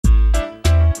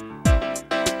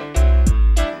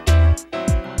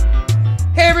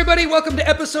everybody. Welcome to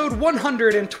episode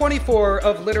 124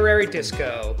 of Literary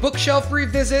Disco, Bookshelf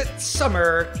Revisit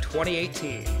Summer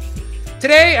 2018.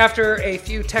 Today, after a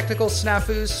few technical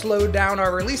snafus slowed down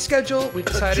our release schedule, we've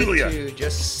decided to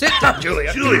just sit down.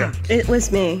 Julia. It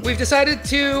was me. We've decided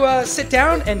to sit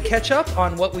down and catch up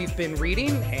on what we've been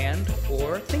reading and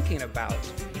or thinking about.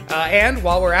 And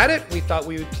while we're at it, we thought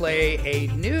we would play a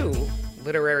new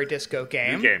Literary Disco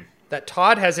game. That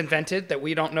Todd has invented that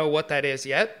we don't know what that is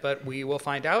yet, but we will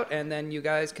find out, and then you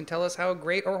guys can tell us how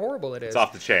great or horrible it is. It's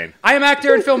off the chain. I am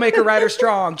actor and filmmaker Ryder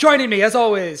Strong. Joining me, as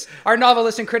always, our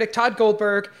novelist and critic Todd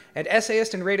Goldberg and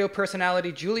essayist and radio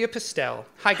personality Julia Pistel.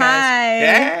 Hi, guys. Hi.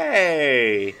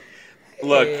 Hey!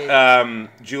 Look,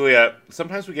 Julia,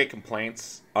 sometimes we get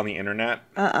complaints on the internet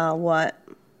What?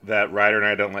 that Ryder and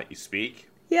I don't let you speak.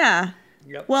 Yeah.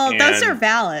 Yep. Well, those are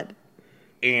valid.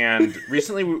 And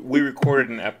recently we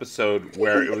recorded an episode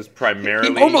where it was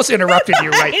primarily... He almost interrupted you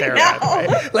right there. know. By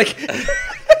the way. Like,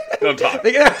 Don't talk.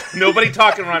 Nobody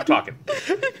talking when I'm talking.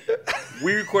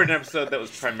 We recorded an episode that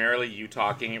was primarily you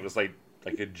talking. It was like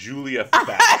a Julia fest.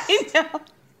 I know.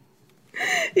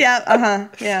 Yeah,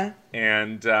 yeah.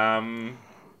 And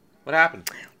what happened?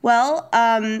 Well,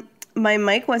 my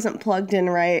mic wasn't plugged in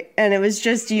right, and it was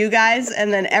just you guys,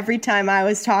 and then every time I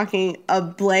was talking, a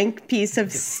blank piece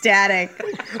of static.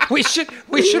 we should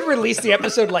release the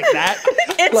episode like that.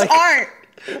 It's like, art.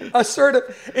 A sort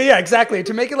of, yeah, exactly.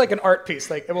 To make it like an art piece,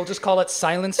 like, and we'll just call it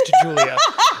Silence to Julia.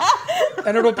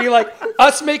 And it'll be like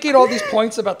us making all these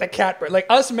points about the cat, like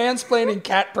us mansplaining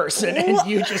cat person, and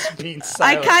you just being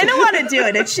silent. I kind of want to do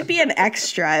it. It should be an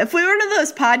extra. If we were one of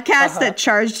those podcasts that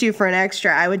charged you for an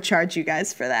extra, I would charge you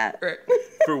guys for that. Right.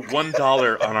 For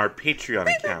 $1 on our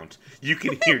Patreon account, you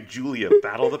can hear Julia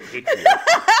battle the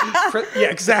Patreon. Yeah,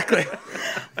 exactly.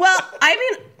 Well, I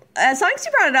mean, as long as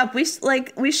you brought it up,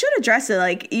 we should address it.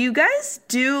 Like, you guys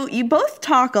you both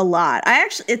talk a lot.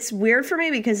 It's weird for me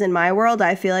because in my world,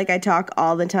 I feel like I talk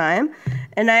all the time.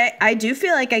 And I do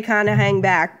feel like I kind of hang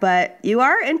back, but you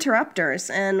are interrupters,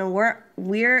 and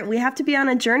we have to be on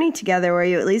a journey together where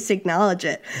you at least acknowledge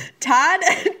it. Todd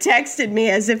texted me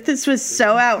as if this was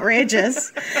so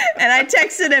outrageous, and I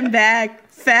texted him back,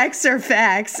 facts are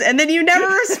facts, and then you never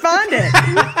responded.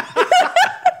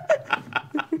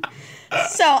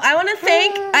 So I want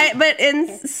to but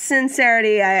in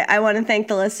sincerity, I want to thank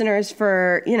the listeners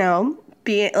for,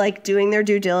 doing their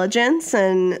due diligence.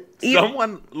 And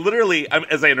Someone literally,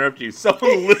 as I interrupt you,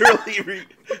 someone literally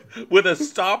with a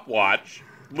stopwatch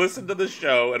listened to the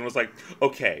show and was like,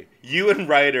 okay, you and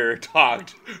Ryder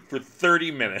talked for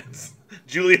 30 minutes.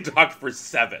 Julia talked for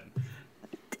 7.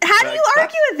 How do you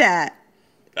argue with that?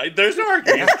 There's no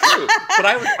argument. It's true. But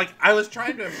I was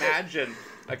trying to imagine,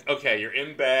 like, okay, you're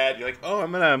in bed. You're like, oh,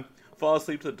 I'm going to fall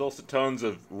asleep to the dulcet tones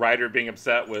of Ryder being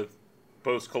upset with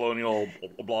post-colonial blah,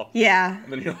 blah, blah. Yeah.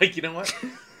 And then you're like, you know what?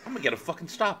 I'm going to get a fucking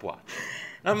stopwatch.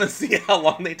 I'm going to see how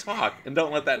long they talk and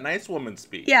don't let that nice woman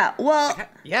speak. Yeah, well...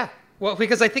 Yeah. Well,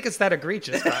 because I think it's that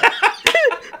egregious. And,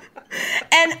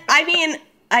 I mean,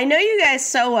 I know you guys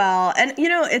so well. And,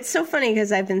 it's so funny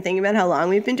because I've been thinking about how long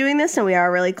we've been doing this, and we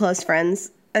are really close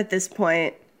friends at this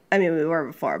point. I mean, we were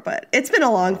before, but it's been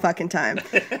a long fucking time.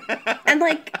 And,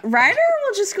 Ryder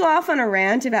will just go off on a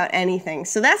rant about anything.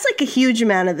 So that's, a huge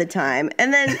amount of the time.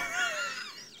 And then,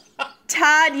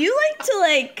 Todd, you like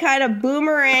to, kind of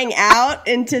boomerang out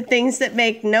into things that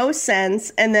make no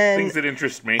sense. And then... Things that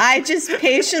interest me. I just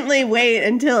patiently wait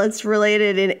until it's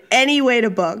related in any way to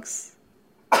books.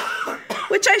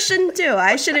 Which I shouldn't do.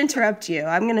 I should interrupt you.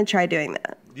 I'm going to try doing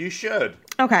that. You should.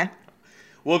 Okay.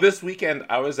 Well, this weekend,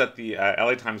 I was at the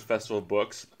LA Times Festival of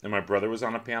Books, and my brother was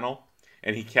on a panel,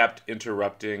 and he kept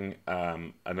interrupting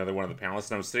another one of the panelists,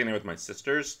 and I was sitting there with my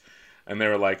sisters, and they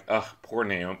were like, ugh, poor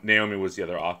Naomi. Naomi was the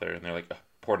other author, and they're like, ugh,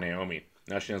 poor Naomi.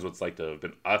 Now she knows what it's like to have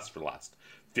been us for the last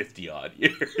 50-odd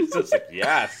years. So it's like,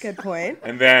 yes. Good point.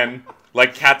 And then,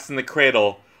 like cats in the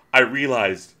cradle, I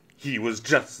realized he was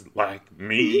just like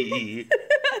me.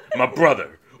 My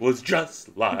brother was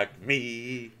just like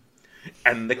me.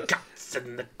 And the cats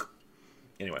and the...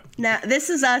 Anyway. Now, this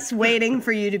is us waiting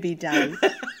for you to be done.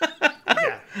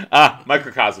 Yeah.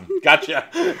 Microcosm. Gotcha.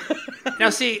 Now,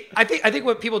 see, I think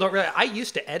what people don't realize, I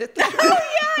used to edit the show. Oh,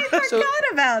 yeah, I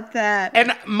forgot about that.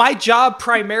 And my job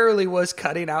primarily was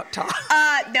cutting out Todd.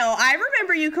 No, I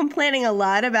remember you complaining a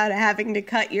lot about having to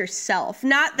cut yourself.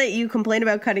 Not that you complain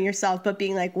about cutting yourself, but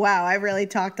being like, wow, I really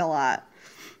talked a lot.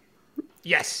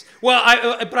 Yes. Well,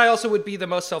 but I also would be the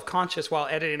most self-conscious while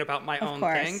editing about my own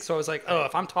thing. So I was like, oh,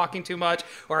 if I'm talking too much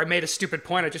or I made a stupid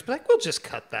point, I'd just be like, we'll just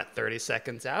cut that 30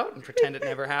 seconds out and pretend it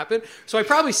never happened. So I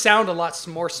probably sound a lot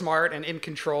more smart and in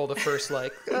control the first,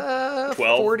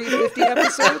 40, 50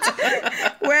 episodes.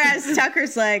 Whereas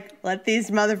Tucker's like, let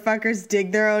these motherfuckers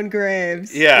dig their own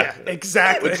graves. Yeah,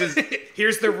 exactly. Which is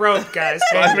here's the rope, guys.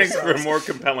 that makes for a more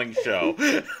compelling show.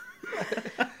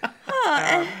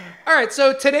 All right,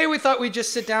 so today we thought we'd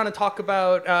just sit down and talk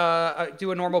about,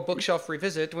 do a normal bookshelf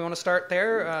revisit. Do we want to start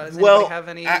there? Does anybody have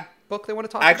any book they want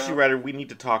to talk about? Actually, Ryder, we need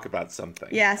to talk about something.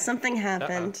 Yeah, something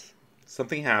happened.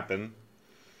 Something happened.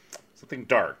 Something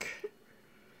dark.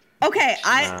 Okay,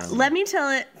 let me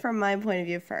tell it from my point of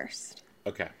view first.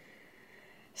 Okay.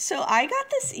 So I got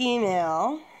this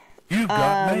email. You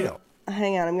got mail.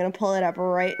 Hang on, I'm going to pull it up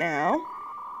right now.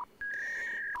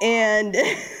 And...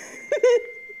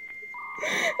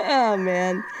 oh,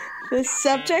 man. The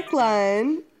subject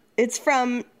line, it's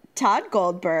from Todd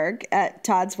Goldberg at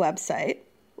Todd's website.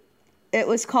 It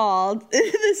was called,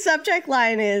 the subject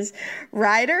line is,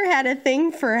 Ryder had a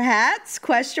thing for hats, ?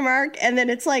 And then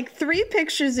it's like 3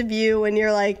 pictures of you when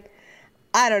you're like,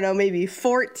 I don't know, maybe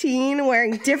 14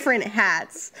 wearing different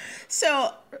hats.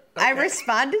 So I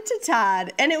responded to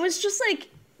Todd, and it was just like,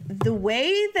 the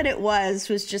way that it was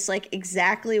just like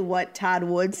exactly what Todd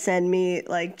would send me,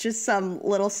 like just some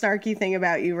little snarky thing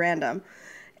about you random.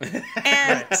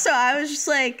 And so I was just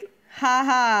like,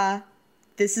 haha,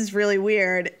 this is really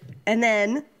weird. And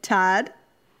then, Todd,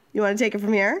 you want to take it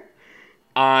from here?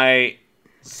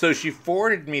 So she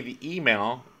forwarded me the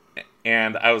email,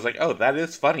 and I was like, oh, that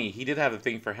is funny. He did have a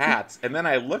thing for hats. And then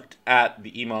I looked at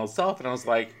the email itself, and I was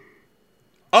like,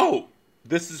 oh,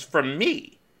 this is from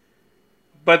me.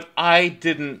 But I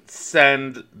didn't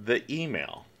send the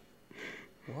email.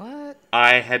 What?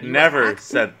 I had never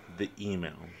sent the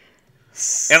email.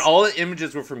 And all the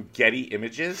images were from Getty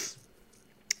Images.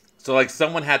 So, like,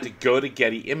 someone had to go to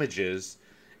Getty Images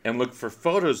and look for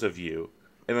photos of you,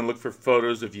 and then look for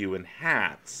photos of you in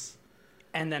hats.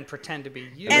 And then pretend to be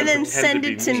you. And then send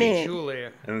it to me.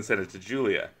 Julia. And then send it to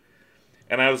Julia.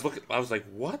 And I was like,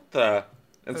 what the?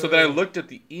 And so then I looked at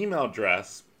the email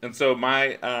address, and so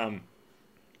my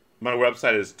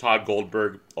website is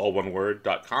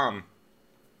toddgoldberg.com.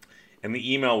 And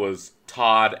the email was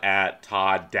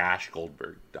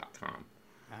todd@todd-goldberg.com.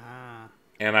 Ah.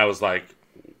 And I was like,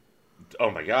 oh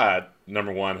my God,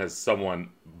 number one, has someone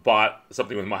bought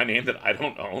something with my name that I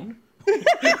don't own?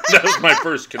 That was my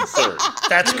first concern.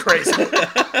 That's crazy. You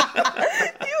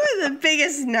are the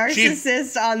biggest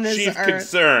narcissist on this Chief earth.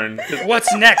 concern.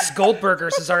 What's next?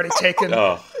 Goldberger's has already taken...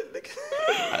 Oh.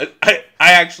 I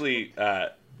actually... we'll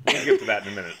get to that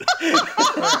in a minute.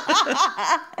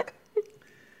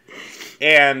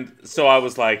 And so I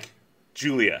was like,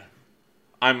 Julia,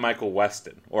 I'm Michael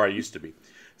Weston, or I used to be.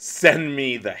 Send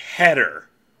me the header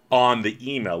on the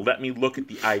email. Let me look at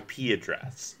the IP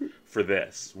address for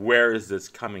this. Where is this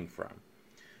coming from?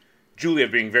 Julia,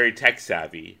 being very tech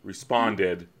savvy,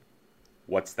 responded,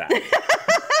 what's that?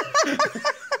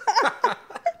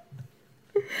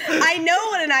 I know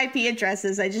what an IP address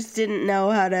is. I just didn't know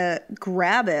how to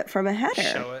grab it from a header.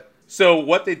 Show it. So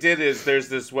what they did is there's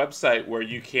this website where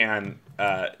you can,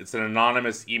 it's an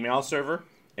anonymous email server,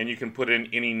 and you can put in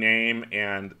any name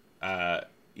and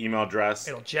email address.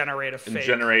 It'll generate a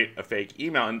fake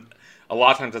email. And a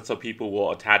lot of times that's how people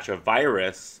will attach a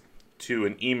virus to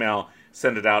an email,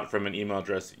 send it out from an email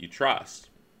address that you trust.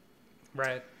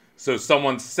 Right. So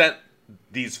someone sent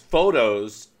these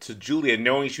photos to Julia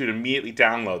knowing she would immediately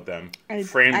download them,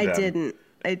 frame them.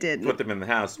 I didn't. Put them in the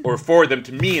house, or forward them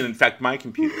to me and infect my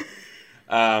computer.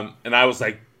 And I was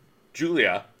like,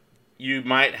 Julia, you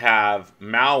might have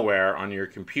malware on your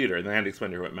computer. And then I had to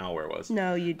explain to her what malware was.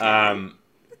 No, you didn't.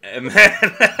 And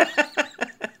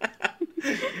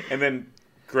then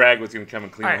Greg was going to come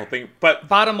and clean the whole thing. But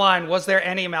bottom line, was there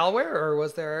any malware, or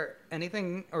was there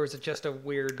anything, or is it just a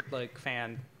weird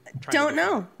fan? Don't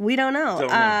know. We don't know.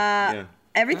 Yeah.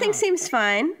 Everything seems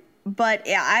fine. But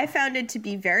yeah, I found it to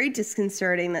be very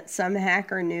disconcerting that some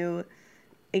hacker knew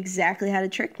exactly how to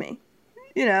trick me.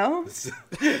 You know?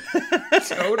 Totally.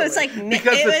 It's like,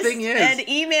 because it the was thing is, an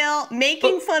email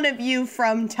making fun of you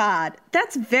from Todd.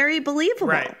 That's very believable.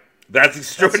 Right. That's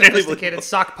extraordinarily sophisticated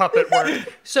sock puppet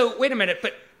work. So wait a minute,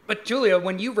 but Julia,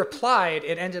 when you replied,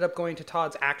 it ended up going to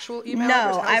Todd's actual email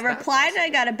address? No, I replied and I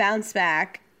got a bounce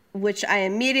back, which I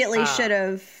immediately should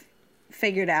have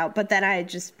figured out, but then I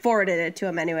just forwarded it to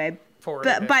him anyway.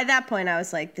 But by that point, I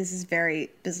was like, this is very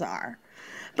bizarre.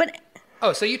 But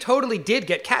oh, so you totally did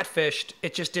get catfished.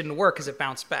 It just didn't work because it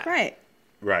bounced back. Right.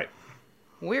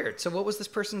 Weird. So what was this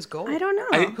person's goal? I don't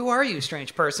know. Who are you,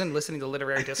 strange person, listening to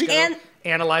Literary Disco,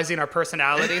 analyzing our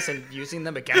personalities and using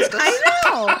them against us? I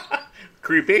know.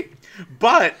 Creepy.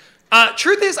 But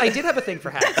truth is, I did have a thing for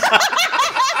hats.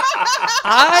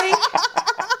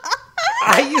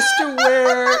 I used to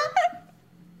wear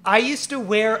I used to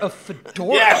wear a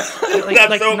fedora. Yes,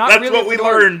 that's what we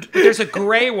learned. There's a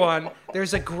gray one.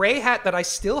 There's a gray hat that I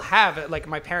still have at like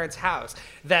my parents' house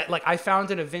that like I found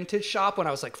in a vintage shop when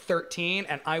I was like 13,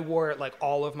 and I wore it like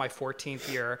all of my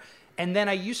 14th year. And then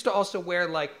I used to also wear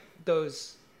like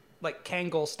those like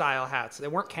Kangol style hats. They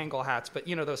weren't Kangol hats, but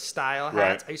you know those style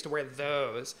hats. Right. I used to wear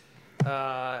those.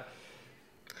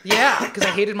 Yeah, because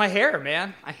I hated my hair,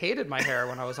 man. I hated my hair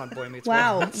when I was on Boy Meets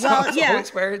Wow. World. So Well, I was yeah.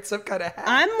 always wearing some kind of hat.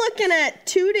 I'm looking at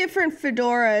 2 different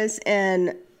fedoras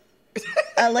and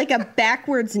like a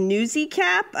backwards newsy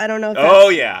cap. I don't know if Oh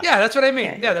yeah. Yeah, that's what I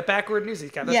mean. Okay. Yeah, the backward newsy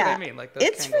cap. That's what I mean. Like the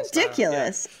it's Kangol style.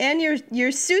 ridiculous. And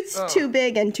your suit's too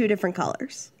big and 2 different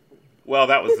colors. Well,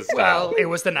 that was the style. Well, it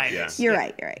was the 90s. You're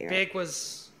right.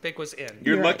 Big was in.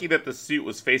 You're lucky that the suit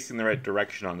was facing the right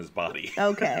direction on his body.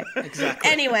 Okay.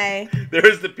 Exactly. Anyway, There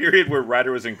was the period where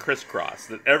Ryder was in crisscross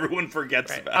that everyone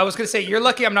forgets about. I was going to say, you're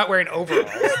lucky I'm not wearing overalls.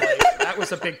 Like, that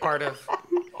was a big part of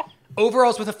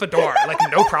overalls with a fedora. Like,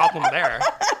 no problem there.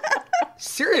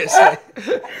 Seriously.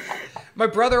 My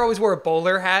brother always wore a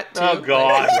bowler hat, too. Oh,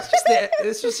 God. Like,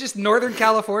 this was just Northern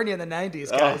California in the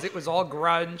 90s, guys. It was all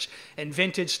grunge and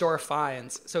vintage store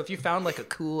finds. So if you found, like, a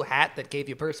cool hat that gave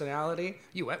you personality,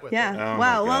 you went with it. yeah. Oh,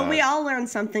 Wow. my Well, God. we all learned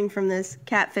something from this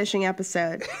catfishing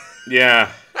episode. Yeah.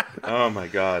 Oh my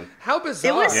God. How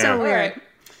bizarre. It was so Yeah. All weird. right.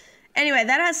 Anyway,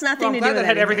 that has nothing Well, I'm to glad do with that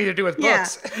had anything. everything to do with Yeah.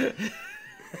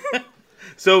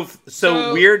 books.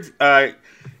 So weird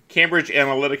Cambridge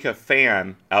Analytica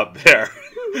fan out there.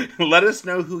 Let us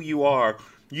know who you are.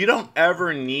 You don't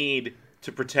ever need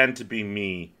to pretend to be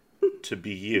me to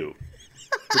be you.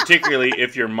 Particularly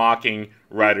if you're mocking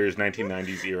Ryder's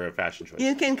 1990s era fashion choices.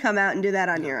 You can come out and do that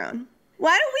on your own.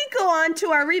 Why don't we go on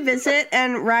to our revisit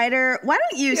and Ryder? Why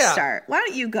don't you start? Why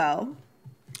don't you go?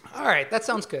 All right, that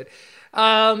sounds good.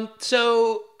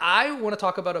 So I want to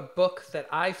talk about a book that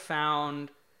I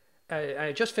found.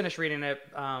 I just finished reading it.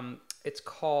 It's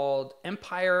called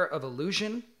Empire of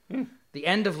Illusion: The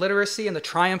End of Literacy and the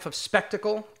Triumph of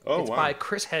Spectacle. Oh, it's wow. by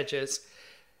Chris Hedges.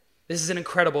 This is an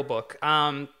incredible book.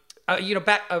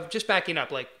 Just backing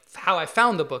up, like how I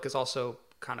found the book is also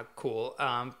kind of cool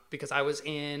because I was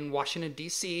in Washington,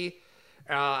 D.C.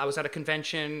 I was at a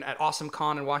convention at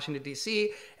AwesomeCon in Washington,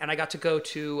 D.C., and I got to go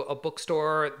to a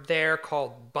bookstore there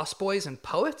called Busboys and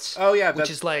Poets. Oh yeah, which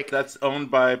is like that's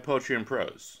owned by Poetry and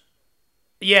Prose.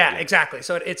 Yeah, exactly.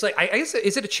 So it's like, I guess,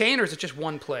 is it a chain or is it just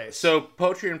one place? So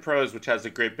Poetry and Prose, which has a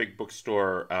great big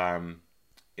bookstore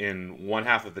in one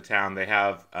half of the town, they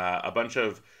have a bunch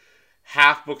of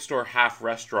half bookstore, half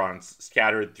restaurants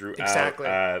scattered throughout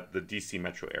the DC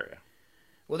metro area.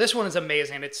 Well, this one is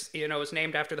amazing. It's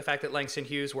named after the fact that Langston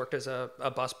Hughes worked as a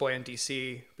busboy in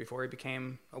DC before he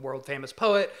became a world famous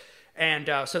poet, and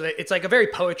so it's like a very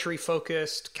poetry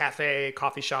focused cafe,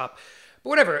 coffee shop. But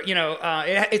whatever,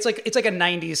 it's like a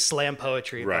 90s slam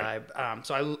poetry vibe.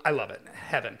 So I love it.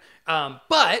 Heaven.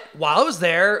 But while I was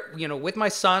there, with my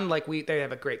son, they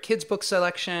have a great kids book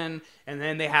selection, and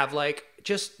then they have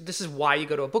this is why you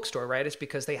go to a bookstore, right? It's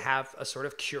because they have a sort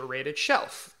of curated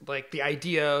shelf. Like the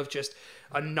idea of just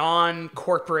a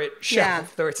non-corporate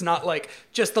shelf where it's not like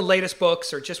just the latest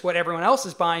books or just what everyone else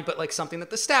is buying, but like something that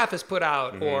the staff has put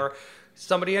out or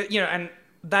somebody, and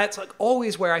that's like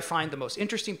always where I find the most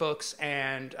interesting books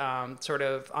and sort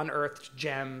of unearthed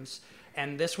gems.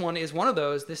 And this one is one of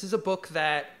those. This is a book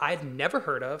that I've never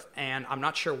heard of, and I'm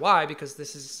not sure why, because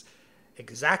this is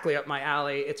exactly up my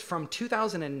alley. It's from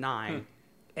 2009,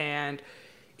 and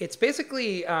it's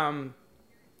basically a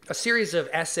series of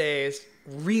essays,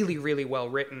 really, really well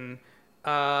written.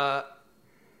 Well,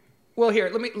 here,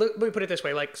 let me put it this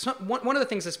way. One of the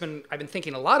things I've been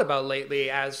thinking a lot about lately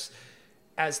as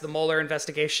the Mueller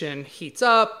investigation heats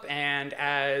up and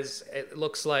as it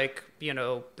looks like,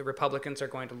 the Republicans are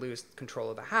going to lose control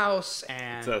of the House,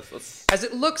 and as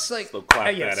it looks like... So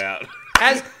clap that out.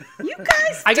 As You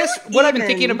guys, I guess what I've been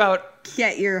thinking about...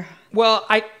 Get your... Well,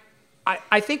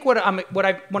 I think what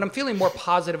I'm feeling more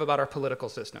positive about our political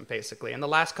system, basically. In the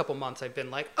last couple months, I've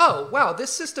been like, oh, wow,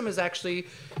 this system is actually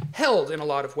held in a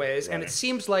lot of ways, and it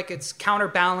seems like it's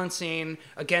counterbalancing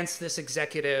against this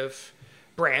executive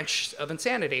branch of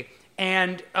insanity.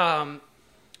 And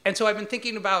so I've been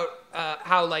thinking about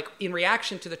how, in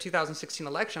reaction to the 2016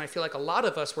 election, I feel like a lot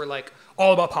of us were,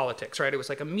 all about politics, right? It was,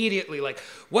 immediately,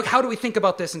 how do we think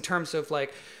about this in terms of,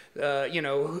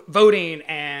 voting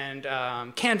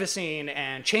and canvassing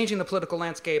and changing the political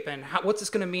landscape and what's this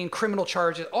going to mean, criminal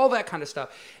charges, all that kind of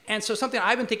stuff. And so something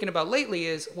I've been thinking about lately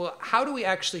is, well, how do we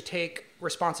actually take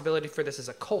responsibility for this as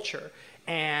a culture?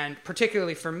 And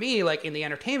particularly for me, in the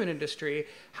entertainment industry,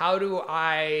 how do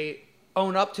I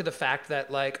own up to the fact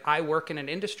that I work in an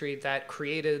industry that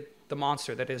created the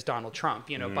monster that is Donald Trump.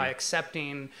 By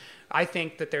accepting, I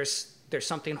think that there's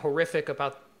something horrific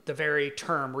about the very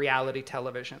term reality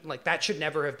television. Like, that should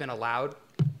never have been allowed.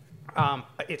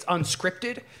 It's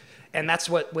unscripted. And that's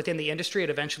what, within the industry, it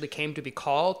eventually came to be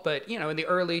called. But, in the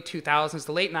early 2000s,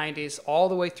 the late 90s, all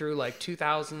the way through like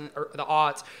 2000 or the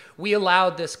aughts, we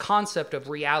allowed this concept of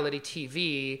reality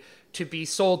TV to be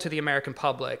sold to the American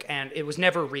public. And it was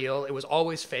never real. It was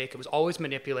always fake. It was always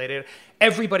manipulated.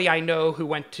 Everybody I know who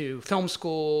went to film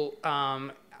school,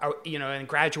 and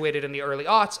graduated in the early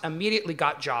aughts immediately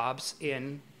got jobs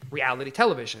in reality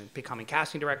television, becoming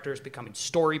casting directors, becoming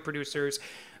story producers,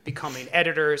 becoming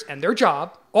editors, and their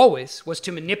job always was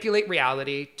to manipulate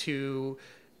reality to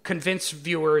convince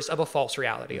viewers of a false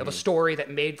reality, of a story that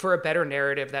made for a better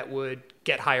narrative that would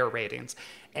get higher ratings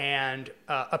and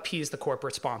appease the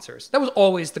corporate sponsors. That was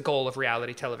always the goal of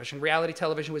reality television. Reality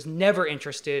television was never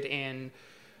interested in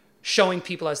showing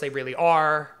people as they really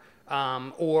are,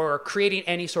 or creating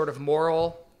any sort of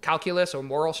moral calculus or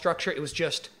moral structure. It was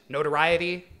just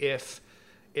notoriety. If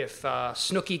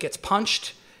Snooki gets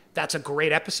punched, that's a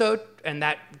great episode, and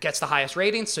that gets the highest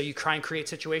ratings. So you try and create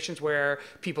situations where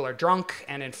people are drunk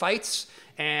and in fights.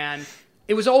 And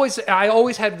I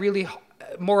always had really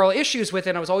moral issues with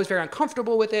it. And I was always very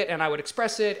uncomfortable with it, and I would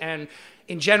express it. And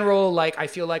in general, I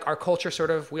feel like our culture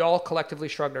we all collectively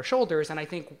shrugged our shoulders. And I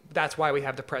think that's why we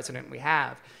have the president we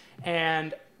have.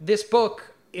 And this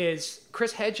book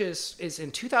Chris Hedges is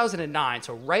in 2009.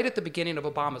 So right at the beginning of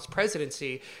Obama's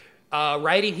presidency,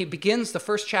 writing, he begins, the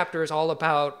first chapter is all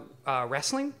about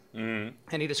wrestling, and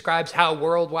he describes how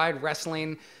Worldwide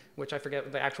Wrestling, which I forget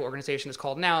what the actual organization is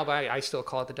called now, but I still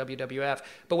call it the WWF,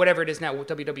 but whatever it is now,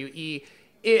 WWE,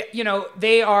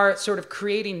 they are sort of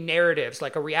creating narratives,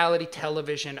 like a reality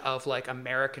television of like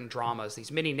American dramas,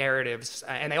 these mini narratives,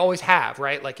 and they always have,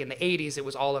 right? Like in the 80s, it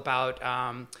was all about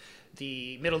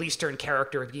the Middle Eastern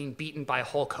character being beaten by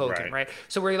Hulk Hogan, right?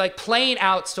 So we're like playing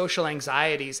out social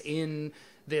anxieties in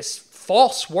this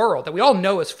false world that we all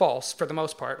know is false for the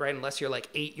most part, right? Unless you're like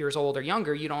 8 years old or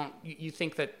younger, you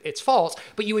think that it's false,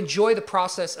 but you enjoy the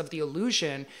process of the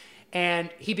illusion. And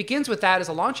he begins with that as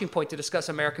a launching point to discuss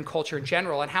American culture in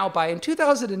general, and how in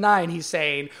 2009, he's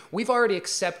saying, we've already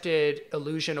accepted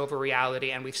illusion over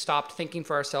reality, and we've stopped thinking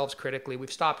for ourselves critically.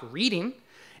 We've stopped reading,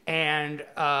 and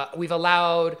we've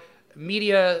allowed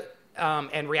media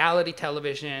and reality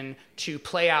television to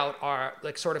play out our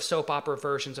like sort of soap opera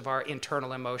versions of our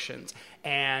internal emotions,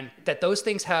 and that those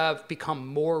things have become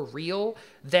more real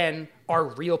than our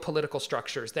real political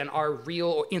structures, than our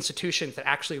real institutions that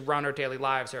actually run our daily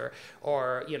lives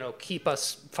or keep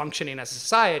us functioning as a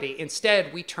society.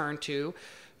 Instead, we turn to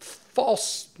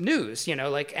false news,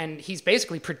 and he's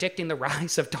basically predicting the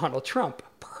rise of Donald Trump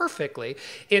perfectly,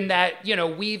 in that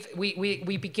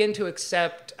we begin to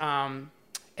accept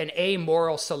an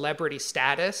amoral celebrity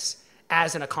status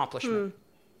as an accomplishment.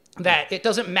 That it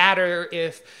doesn't matter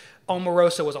if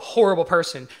Omarosa was a horrible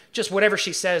person, just whatever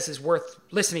she says is worth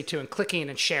listening to and clicking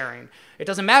and sharing. It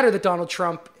doesn't matter that Donald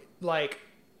Trump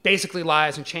basically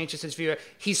lies and changes his view.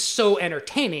 He's so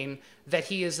entertaining that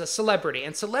he is a celebrity.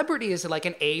 And celebrity is like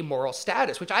an amoral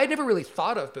status, which I had never really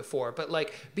thought of before. But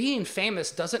being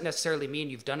famous doesn't necessarily mean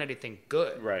you've done anything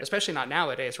good, right? Especially not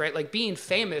nowadays, right? Like being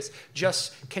famous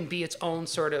just can be its own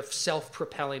sort of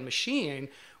self-propelling machine,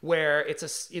 where it's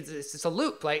a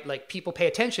loop, right? Like people pay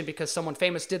attention because someone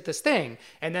famous did this thing,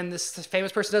 and then this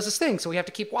famous person does this thing, so we have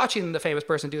to keep watching the famous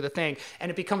person do the thing,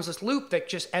 and it becomes this loop that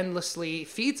just endlessly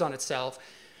feeds on itself.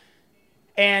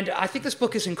 And I think this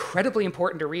book is incredibly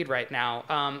important to read right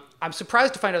now. I'm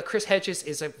surprised to find out Chris Hedges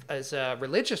is a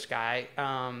religious guy.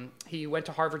 He went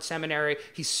to Harvard Seminary.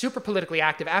 He's super politically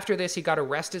active. After this, he got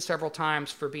arrested several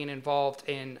times for being involved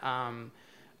in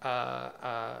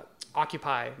the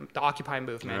Occupy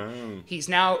movement.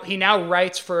 Oh. He now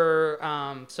writes for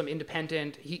some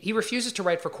independent. He refuses to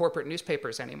write for corporate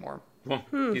newspapers anymore, or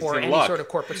any sort of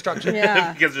corporate structure.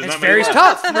 Yeah, because there's it's not very many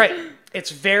tough, right? It's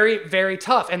very, very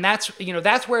tough, and that's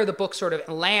where the book sort of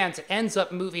lands. It ends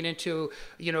up moving into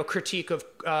critique of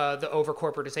the over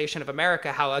corporatization of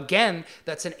America. How again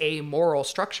that's an amoral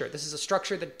structure. This is a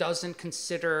structure that doesn't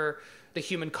consider the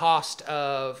human cost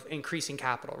of increasing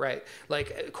capital, right?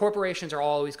 Like corporations are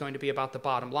always going to be about the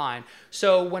bottom line.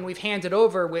 So when we've handed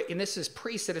over, and this is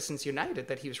pre-Citizens United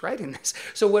that he was writing this.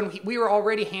 So when we were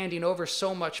already handing over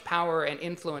so much power and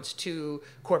influence to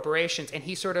corporations, and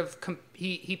he sort of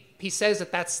he says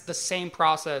that that's the same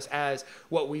process as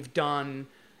what we've done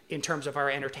in terms of our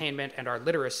entertainment and our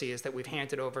literacy, is that we've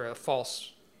handed over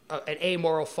an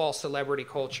amoral false celebrity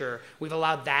culture. We've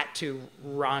allowed that to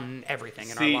run everything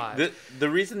in our lives. The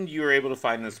reason you were able to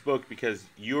find this book, because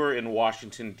you're in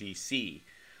Washington, D.C.,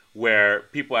 where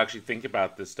people actually think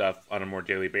about this stuff on a more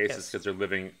daily basis because they're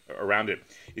living around it.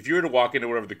 If you were to walk into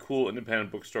whatever the cool independent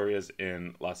bookstore is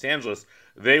in Los Angeles,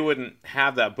 they wouldn't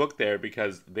have that book there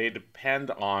because they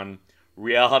depend on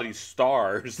reality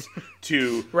stars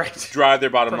to drive their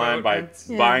bottom line by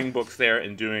buying books there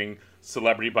and doing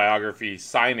celebrity biography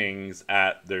signings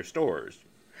at their stores.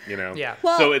 You know,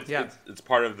 Well, so it's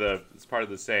part of the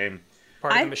same.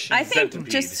 Part of the machine. I think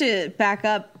just to back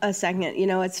up a second, you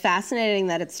know, it's fascinating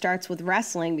that it starts with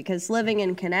wrestling because living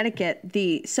in Connecticut,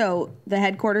 the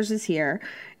headquarters is here,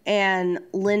 and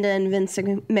Linda and Vince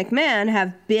McMahon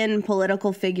have been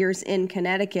political figures in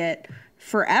Connecticut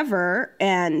forever,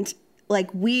 and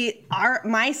like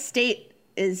my state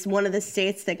is one of the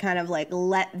states that kind of like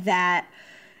let that,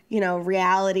 you know,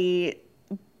 reality,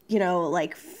 you know,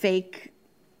 like fake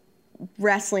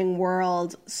wrestling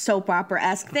world soap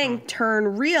opera-esque thing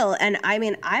turn real. And I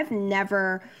mean, I've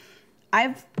never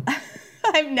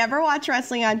watched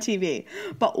wrestling on TV,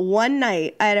 but one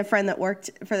night I had a friend that worked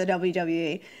for the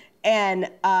WWE, and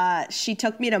she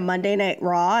took me to Monday Night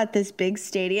Raw at this big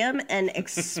stadium and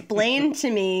explained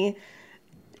to me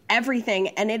everything,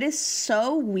 and it is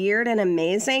so weird and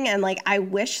amazing, and like I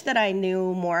wish that I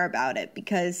knew more about it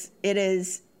because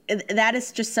that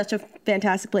is just such a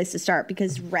fantastic place to start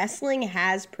because wrestling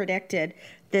has predicted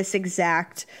this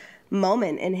exact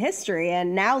moment in history.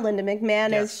 And now Linda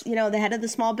McMahon is, you know, the head of the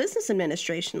Small Business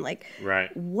Administration. Like,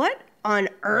 what on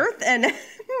earth? And,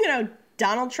 you know,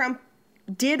 Donald Trump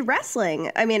did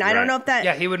wrestling. I mean, I don't know if that...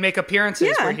 Yeah, he would make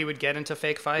appearances where he would get into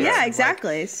fake fights. Yeah,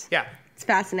 exactly. Like, it's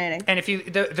fascinating. And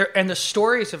the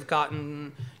stories have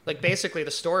gotten... Like, basically,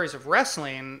 the stories of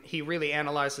wrestling, he really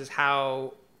analyzes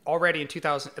how... Already in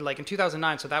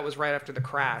 2009, so that was right after the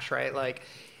crash, right? Like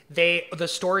the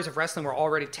stories of wrestling were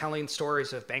already telling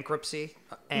stories of bankruptcy,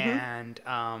 and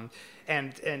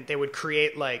they would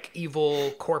create like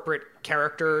evil corporate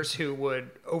characters who would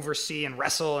oversee and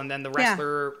wrestle, and then the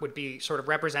wrestler would be sort of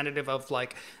representative of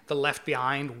like the left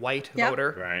behind white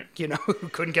voter, right? You know, who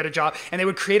couldn't get a job, and they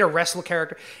would create a wrestle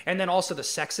character, and then also the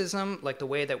sexism, like the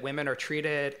way that women are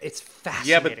treated. It's fascinating.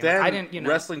 Yeah, but then I didn't, you know,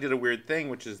 wrestling did a weird thing,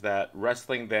 which is that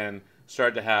wrestling then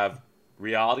started to have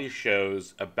reality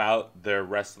shows about their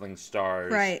wrestling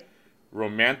stars'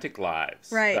 romantic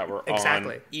lives that were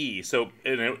on E. So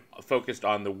it focused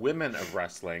on the women of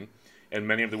wrestling, and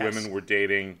many of the women were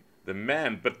dating the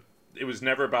men, but it was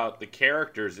never about the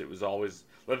characters. It was always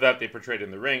that they portrayed in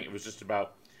the ring. It was just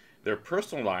about their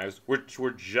personal lives, which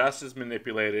were just as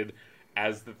manipulated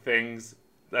as the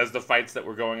fights that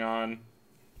were going on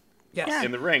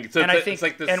in the ring. So it's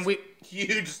like this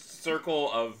huge circle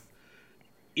of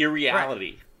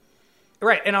irreality.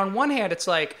 Right. And on one hand, it's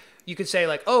like, you could say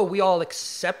like, oh, we all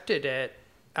accepted it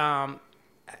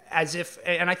as if,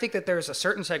 and I think that there's a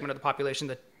certain segment of the population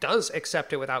that does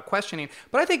accept it without questioning.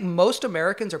 But I think most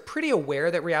Americans are pretty aware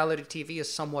that reality TV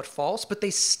is somewhat false, but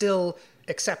they still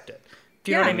accept it.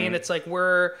 Do you know what I mean? It's like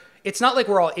it's not like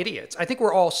we're all idiots. I think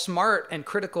we're all smart and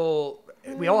critical.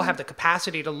 We all have the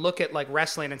capacity to look at like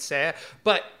wrestling and say,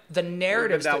 but the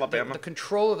narratives, the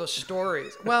control of those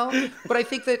stories. Well, but I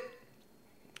think that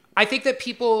I give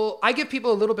people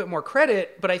a little bit more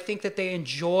credit, but I think that they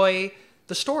enjoy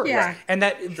the story. Yeah. And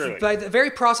that by the very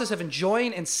process of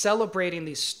enjoying and celebrating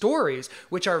these stories,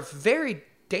 which are very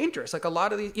dangerous, like a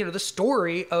lot of these, you know, the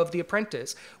story of The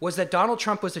Apprentice was that Donald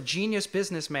Trump was a genius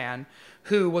businessman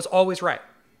who was always right.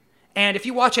 And if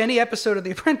you watch any episode of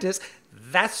The Apprentice,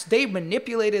 they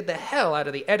manipulated the hell out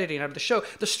of the editing of the show.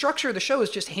 The structure of the show is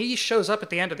just he shows up at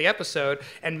the end of the episode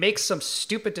and makes some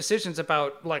stupid decisions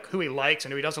about like who he likes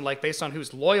and who he doesn't like based on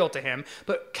who's loyal to him,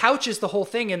 but couches the whole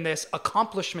thing in this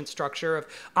accomplishment structure of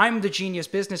I'm the genius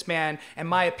businessman and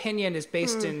my opinion is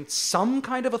based in some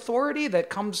kind of authority that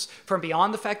comes from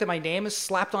beyond the fact that my name is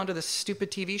slapped onto this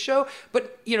stupid TV show.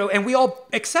 But, you know, and we all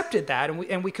accepted that,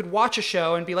 and we could watch a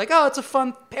show and be like, oh, it's a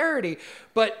fun parody.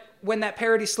 But when that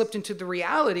parody slipped into the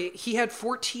reality, he had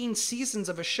 14 seasons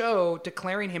of a show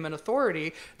declaring him an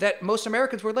authority that most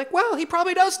Americans were like, well, he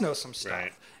probably does know some stuff.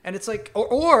 Right. And it's like,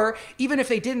 or even if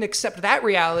they didn't accept that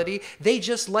reality, they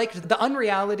just liked the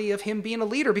unreality of him being a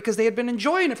leader because they had been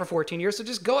enjoying it for 14 years. So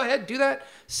just go ahead, do that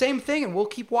same thing, and we'll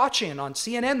keep watching on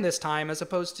CNN this time as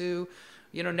opposed to,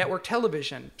 you know, network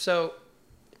television. So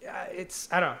I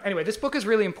don't know. Anyway, this book is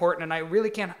really important, and I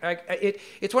really can't.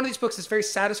 It's one of these books that's very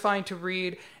satisfying to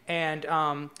read,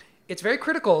 and it's very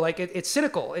critical. Like it's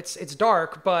cynical. It's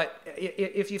dark, but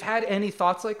if you've had any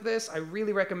thoughts like this, I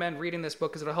really recommend reading this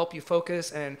book because it'll help you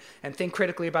focus and think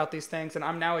critically about these things. And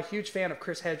I'm now a huge fan of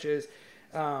Chris Hedges.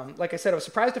 Like I said, I was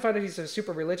surprised to find out he's a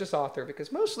super religious author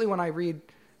because mostly when I read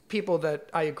people that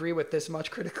I agree with this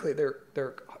much critically.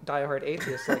 They're diehard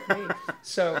atheists like me.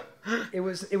 So it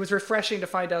was refreshing to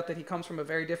find out that he comes from a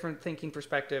very different thinking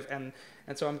perspective, and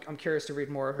so I'm curious to read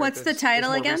more of What's the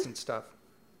title again? Recent stuff.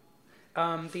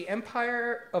 The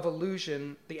Empire of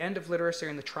Illusion: The End of Literacy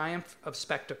and the Triumph of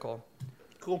Spectacle.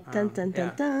 Cool. Dun, dun,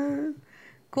 dun, dun.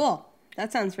 Cool.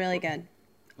 That sounds really good.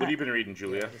 What have you been reading,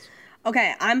 Julia?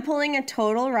 Okay, I'm pulling a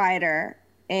total rider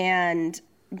and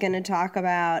going to talk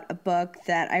about a book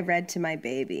that I read to my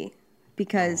baby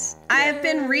because I've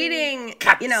been reading,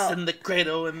 Cats in the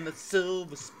cradle and the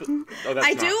silver spoon. Oh, that's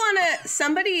I do want to,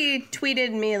 somebody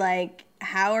tweeted me like,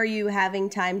 how are you having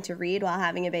time to read while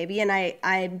having a baby? And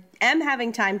I am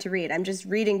having time to read. I'm just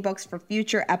reading books for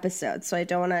future episodes, so I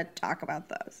don't want to talk about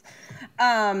those.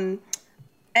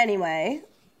 Anyway,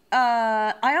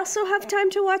 I also have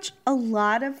time to watch a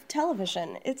lot of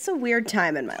television. It's a weird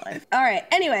time in my life. All right,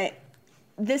 anyway,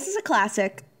 this is a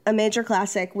classic, a major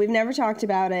classic. We've never talked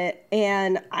about it,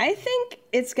 and I think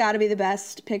it's got to be the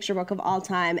best picture book of all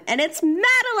time, and it's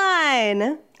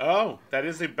Madeline! Oh, that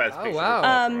is the best picture book of all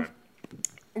time.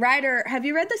 Ryder, have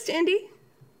you read this, Andy?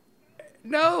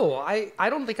 No, I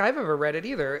don't think I've ever read it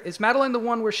either. Is Madeline the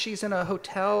one where she's in a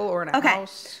hotel or in a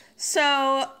house?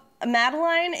 So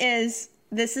Madeline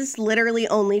this is literally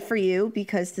only for you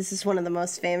because this is one of the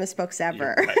most famous books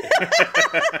ever. Right.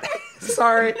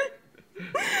 Sorry.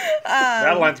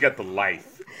 Madeline's got the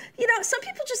life. You know, some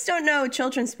people just don't know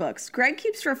children's books. Greg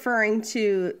keeps referring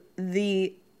to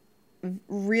the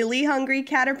really hungry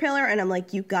caterpillar, and I'm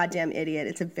like, you goddamn idiot.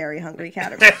 It's a very hungry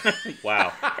caterpillar.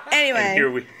 Wow. Anyway.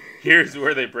 And here's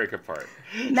where they break apart.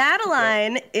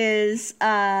 Madeline is,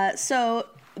 so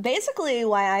basically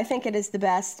why I think it is the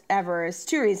best ever is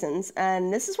two reasons.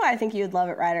 And this is why I think you'd love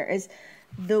it, Ryder, is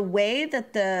the way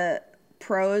that the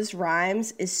prose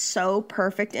rhymes is so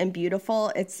perfect and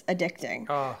beautiful, it's addicting.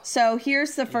 Oh, so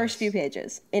here's the first few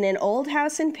pages. In an old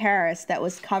house in Paris that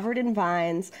was covered in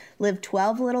vines lived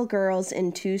 12 little girls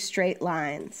in 2 straight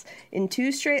lines. In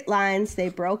 2 straight lines, they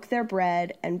broke their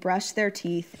bread and brushed their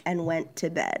teeth and went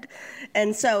to bed.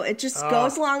 And so it just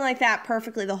goes along like that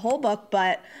perfectly, the whole book,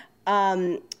 but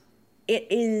it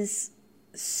is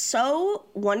so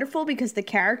wonderful because the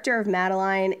character of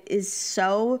Madeline is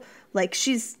so, like,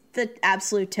 she's the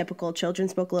absolute typical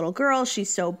children's book little girl. She's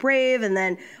so brave. And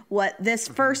then what this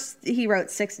first, he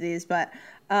wrote 6 of these, but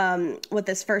what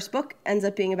this first book ends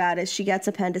up being about is she gets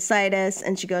appendicitis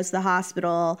and she goes to the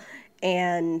hospital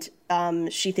and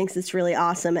she thinks it's really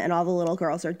awesome and all the little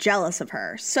girls are jealous of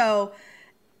her. So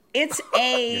it's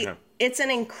it's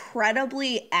an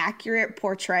incredibly accurate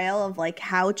portrayal of like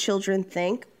how children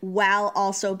think while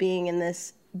also being in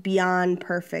this beyond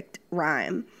perfect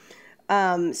rhyme.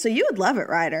 So you would love it,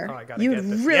 Ryder. Oh, I gotta get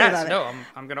this. Really love it. No,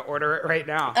 I'm gonna order it right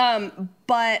now.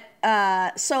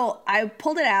 So I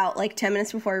pulled it out like 10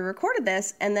 minutes before we recorded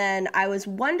this, and then I was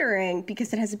wondering,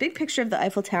 because it has a big picture of the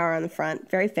Eiffel Tower on the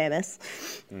front, very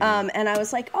famous, and I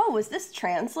was like, oh, was this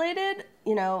translated?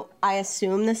 You know, I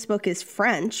assume this book is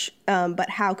French, but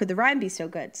how could the rhyme be so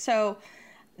good? So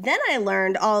then I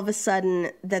learned all of a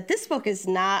sudden that this book is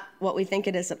not what we think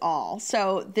it is at all.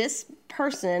 So this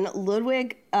person,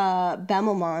 Ludwig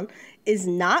Bemelman, is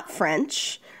not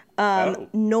French,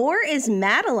 nor is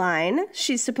Madeline.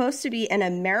 She's supposed to be an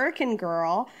American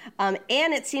girl, and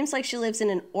it seems like she lives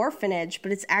in an orphanage,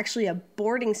 but it's actually a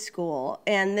boarding school.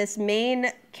 And this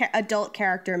main adult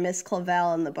character, Miss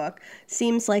Clavel in the book,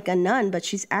 seems like a nun, but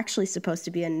she's actually supposed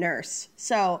to be a nurse.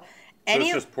 So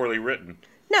it's just poorly written.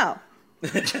 No.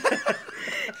 It's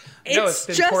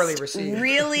been just poorly received.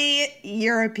 Really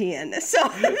European. So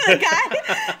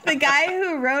the guy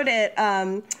who wrote it,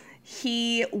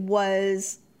 he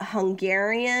was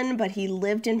Hungarian, but he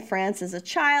lived in France as a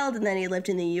child, and then he lived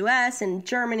in the U.S. and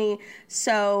Germany.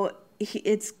 So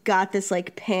it's got this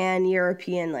like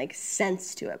pan-European like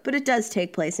sense to it, but it does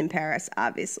take place in Paris,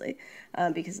 obviously,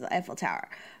 because of the Eiffel Tower.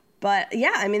 But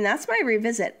yeah, I mean, that's my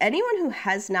revisit. Anyone who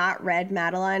has not read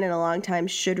Madeline in a long time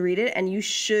should read it, and you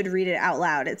should read it out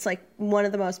loud. It's like one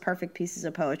of the most perfect pieces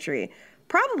of poetry,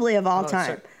 probably of all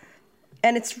time.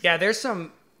 And it's there's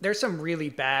some really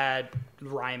bad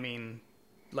rhyming,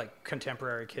 like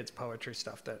contemporary kids poetry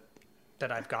stuff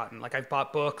that I've gotten. Like I've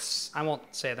bought books. I won't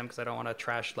say them because I don't want to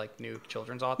trash like new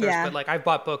children's authors. Yeah. But like I've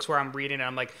bought books where I'm reading and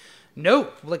I'm like, no,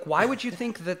 like why would you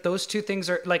think that those two things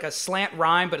are like a slant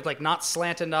rhyme, but like not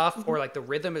slant enough, or like the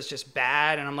rhythm is just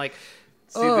bad? And I'm like,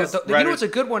 you know what's a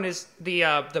good one is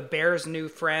the Bear's New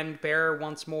Friend, Bear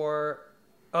Once More.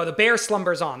 Oh, The Bear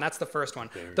Slumbers On. That's the first one.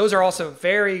 Those are also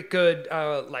very good,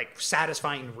 like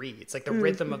satisfying reads. Like the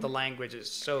rhythm of the language is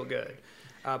so good.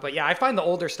 But yeah, I find the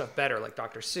older stuff better, like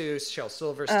Dr. Seuss, Shel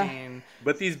Silverstein.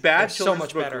 But these bad so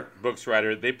children's much better. books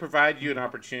writer, they provide you an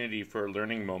opportunity for a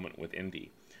learning moment with indie,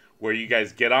 where you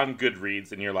guys get on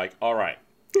Goodreads and you're like, all right,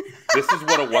 this is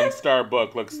what a 1-star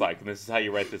book looks like, and this is how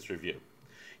you write this review.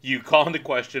 You call into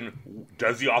question,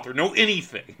 does the author know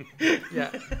anything?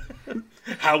 Yeah.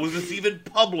 How was this even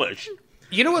published?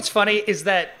 You know what's funny is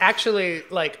that actually,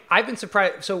 like, I've been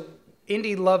surprised. So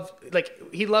Indy loved, like,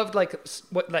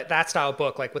 that style of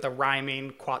book, like with a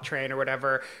rhyming quatrain or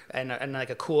whatever, and like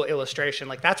a cool illustration.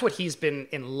 Like, that's what he's been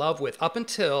in love with up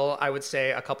until, I would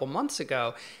say, a couple months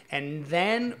ago. And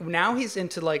then now he's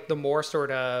into like the more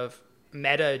sort of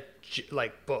meta,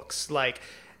 like, books, like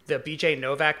the BJ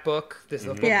Novak book. This is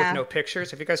the book with no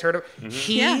pictures. Have you guys heard of it?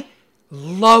 He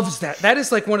loves that. That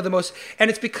is like one of the most, and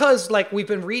it's because like we've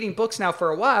been reading books now for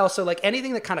a while, so like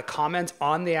anything that kind of comments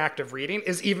on the act of reading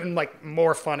is even like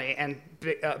more funny and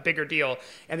bigger deal.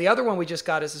 And the other one we just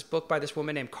got is this book by this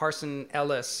woman named Carson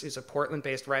Ellis, who's a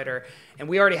Portland-based writer, and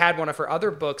we already had one of her other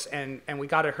books, and we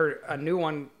got her a new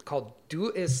one called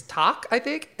Du Is Tak, I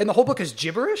think, and the whole book is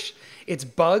gibberish. It's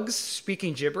bugs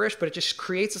speaking gibberish, but it just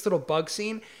creates this little bug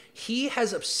scene. He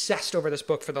has obsessed over this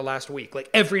book for the last week, like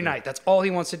every night. That's all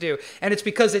he wants to do. And it's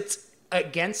because it's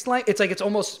against it's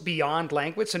almost beyond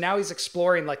language. So now he's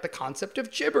exploring like the concept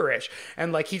of gibberish,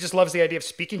 and like he just loves the idea of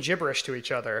speaking gibberish to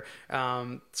each other.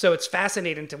 So it's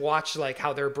fascinating to watch like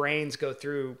how their brains go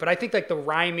through. But I think like the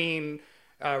rhyming,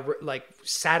 like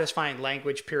satisfying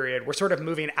language period, we're sort of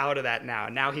moving out of that now.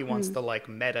 Now he wants the like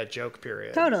meta joke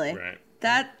period. Totally. Right.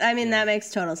 That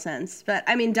makes total sense. But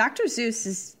I mean, Dr.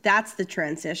 Seuss that's the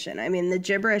transition. I mean, the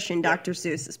gibberish in Dr.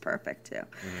 Seuss is perfect too.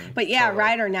 But yeah, totally.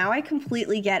 Ryder, now I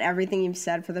completely get everything you've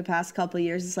said for the past couple of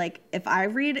years. It's like if I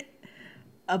read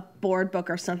a board book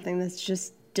or something that's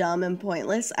just dumb and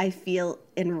pointless, I feel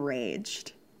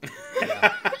enraged.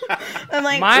 I'm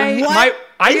like,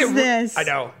 what is this? I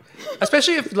know.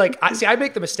 Especially if, like, I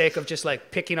make the mistake of just, like,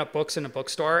 picking up books in a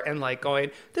bookstore and, like, going,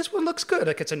 this one looks good.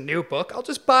 Like, it's a new book. I'll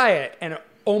just buy it. And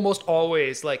almost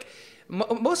always, like,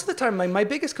 most of the time, my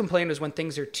biggest complaint is when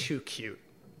things are too cute.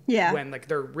 Yeah. When, like,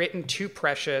 they're written too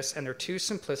precious and they're too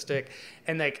simplistic.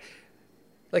 And, like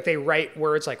they write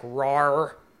words like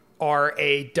rawr,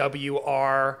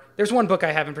 R-A-W-R. There's one book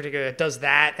I have in particular that does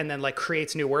that and then, like,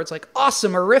 creates new words like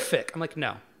awesome, horrific. I'm like,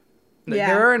 no. Yeah.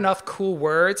 There are enough cool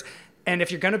words. And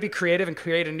if you're going to be creative and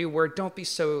create a new word, don't be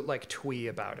so like twee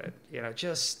about it. You know,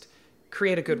 just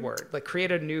create a good word. Like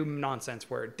create a new nonsense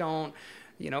word. Don't,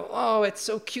 oh, it's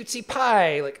so cutesy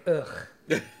pie. Like, ugh,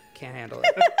 can't handle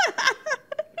it.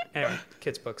 Anyway,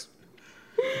 kids' books.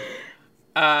 What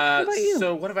about you?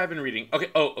 So what have I been reading?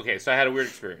 Okay. So I had a weird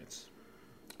experience.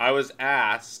 I was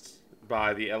asked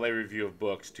by the LA Review of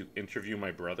Books to interview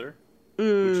my brother, which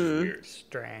is weird.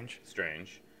 Strange.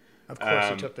 Of course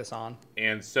he took this on.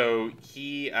 And so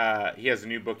he has a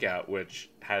new book out, which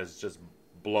has just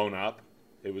blown up.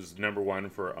 It was #1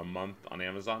 for a month on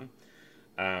Amazon,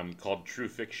 called True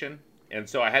Fiction. And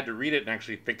so I had to read it and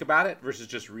actually think about it versus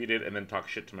just read it and then talk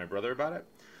shit to my brother about it.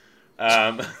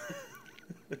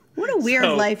 What a weird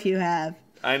life you have.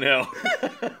 I know.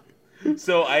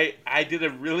 So I did a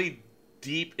really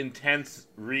deep, intense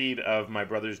read of my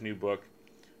brother's new book,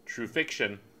 True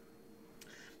Fiction.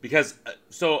 Because,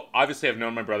 so obviously I've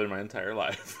known my brother my entire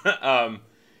life.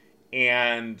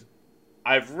 And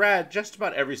I've read just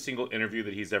about every single interview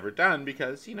that he's ever done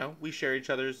because, we share each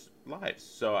other's lives.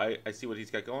 So I see what he's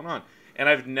got going on. And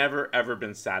I've never, ever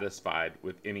been satisfied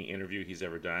with any interview he's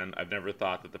ever done. I've never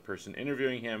thought that the person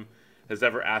interviewing him has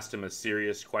ever asked him a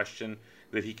serious question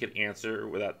that he could answer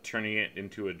without turning it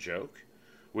into a joke,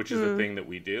 which is the thing that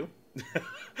we do.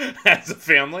 As a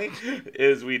family,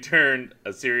 is we turn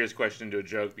a serious question into a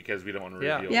joke because we don't want to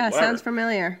reveal. Yeah, whatever. Sounds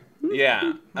familiar.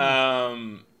 Yeah.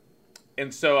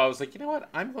 And so I was like, you know what?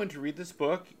 I'm going to read this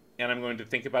book, and I'm going to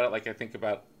think about it like I think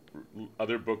about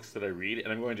other books that I read,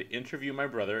 and I'm going to interview my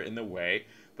brother in the way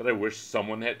that I wish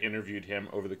someone had interviewed him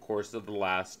over the course of the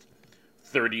last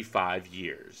 35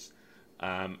 years.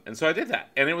 And so I did that,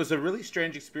 and it was a really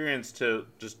strange experience to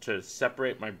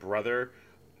separate my brother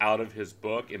out of his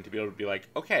book and to be able to be like,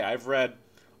 okay, I've read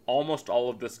almost all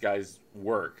of this guy's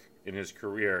work in his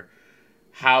career.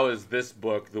 How is this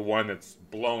book the one that's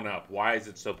blown up? Why is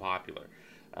it so popular?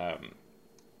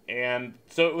 And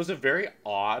so it was a very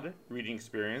odd reading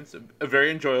experience, a very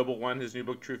enjoyable one. His new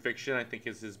book, True Fiction, I think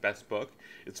is his best book.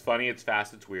 It's funny, it's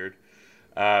fast, it's weird.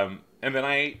 And then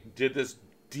I did this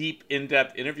deep,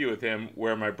 in-depth interview with him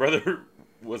where my brother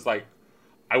was like,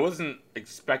 I wasn't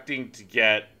expecting to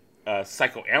get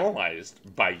psychoanalyzed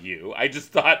by you. I just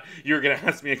thought you were going to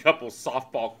ask me a couple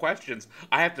softball questions.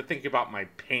 I have to think about my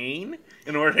pain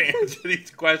in order to answer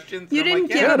these questions. You didn't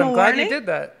give Good, him I'm a glad you warning? did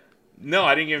that. No,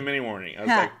 I didn't give him any warning. I was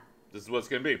like, this is what it's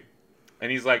going to be.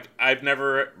 And he's like, I've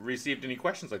never received any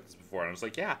questions like this before. And I was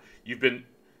like, yeah, you've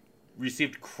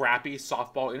received crappy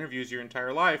softball interviews your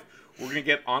entire life. We're going to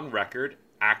get on record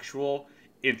actual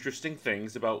interesting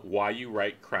things about why you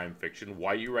write crime fiction,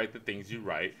 why you write the things you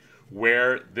write,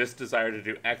 where this desire to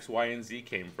do X, Y, and Z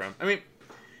came from. I mean,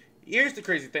 here's the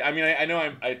crazy thing. I mean, I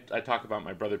know I talk about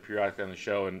my brother periodically on the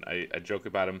show, and I joke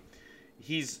about him.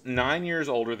 He's 9 years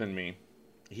older than me.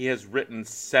 He has written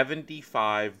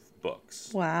 75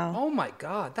 books. Wow. Oh my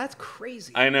God, that's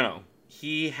crazy. I know.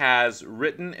 He has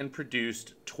written and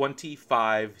produced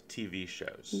 25 TV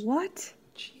shows. What?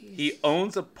 Jeez. He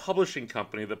owns a publishing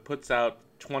company that puts out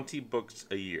 20 books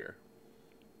a year.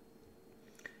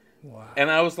 Wow. And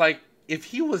I was like, if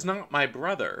he was not my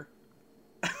brother,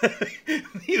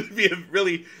 he would be a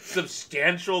really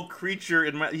substantial creature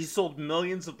in my... He sold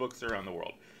millions of books around the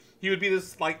world. He would be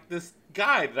this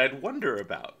guy that I'd wonder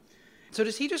about. So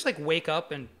does he just like wake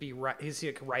up and is he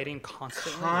like writing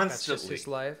constantly? Like, that's just his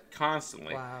life?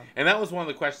 Constantly. Wow. And that was one of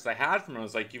the questions I had from him. I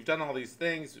was like, you've done all these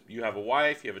things. You have a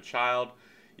wife. You have a child.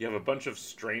 You have a bunch of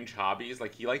strange hobbies.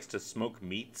 Like, he likes to smoke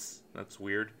meats. That's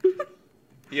weird.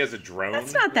 He has a drone.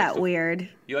 That's not that weird.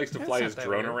 He likes to fly not his that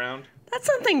drone weird. around. That's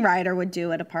something Ryder would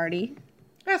do at a party.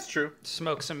 That's true.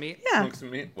 Smoke some meat? Yeah. Smoke some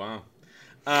meat. Wow.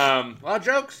 A lot of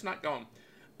jokes. Not going.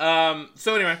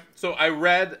 So anyway,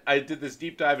 I did this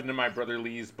deep dive into my brother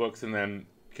Lee's books and then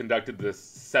conducted this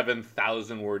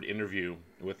 7,000 word interview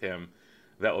with him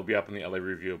that will be up in the LA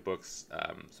Review of Books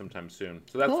sometime soon.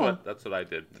 So that's Cool. that's what I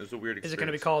did. It was a weird experience. Is it going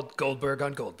to be called Goldberg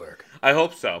on Goldberg? I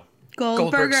hope so.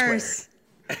 Goldberg Goldbergers.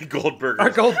 Goldbergers. Or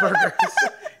Goldbergers?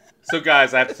 So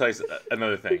guys, I have to tell you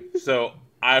another thing. So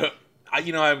I'm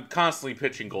constantly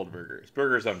pitching Goldbergers,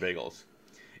 burgers on bagels.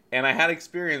 And I had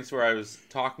experience where I was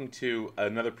talking to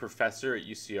another professor at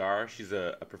UCR. She's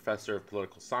a professor of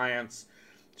political science.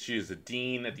 She was a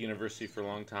dean at the university for a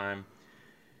long time.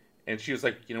 And she was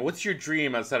like, what's your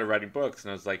dream outside of writing books?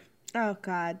 And I was like, Oh,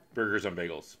 God. burgers on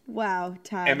bagels. Wow,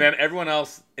 Todd. And then everyone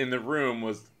else in the room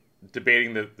was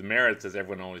debating the merits, as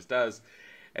everyone always does.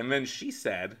 And then she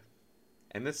said,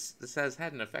 and this has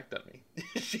had an effect on me.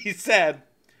 She said,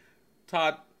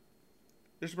 Todd,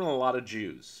 there's been a lot of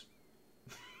Jews.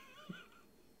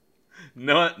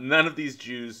 None of these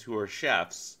Jews who are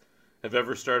chefs have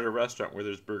ever started a restaurant where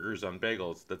there's burgers on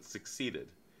bagels that succeeded,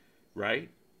 right?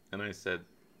 And I said,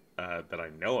 that I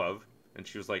know of. And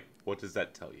she was like, what does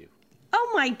that tell you?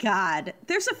 Oh, my God.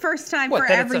 There's a first time What, for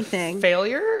that everything. it's a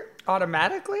failure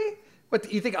automatically?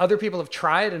 What, you think other people have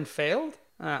tried and failed?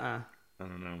 I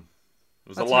don't know. It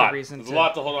was That's a no lot. reason It was to- a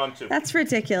lot to hold on to. That's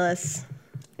ridiculous.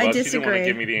 Well, I she didn't want to disagree.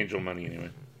 give me the angel money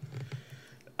anyway.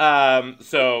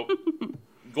 So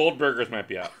Goldbergers might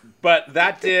be out. But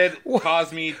that did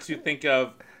cause me to think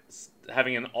of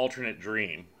having an alternate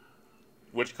dream,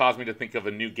 which caused me to think of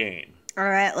a new game. All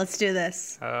right, let's do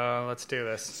this. Let's do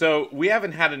this. So we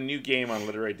haven't had a new game on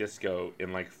Literary Disco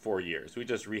in like 4 years. We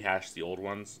just rehashed the old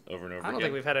ones over and over I don't again.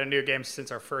 think we've had a new game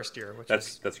since our first year, which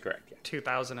is That's correct. Yeah.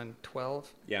 2012.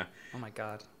 Yeah. Oh my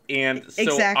God. And so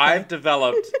Exactly. I've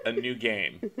developed a new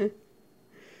game.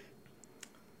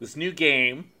 This new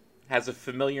game has a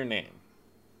familiar name.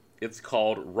 It's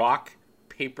called Rock,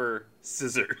 Paper,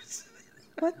 Scissors.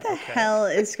 What the hell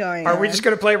is going on? Are we just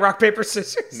going to play rock, paper,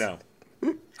 scissors? No.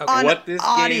 On What this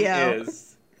audio.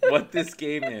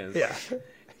 game is, Yeah.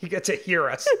 You get to hear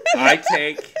us. I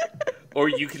take, or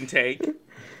you can take,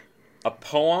 a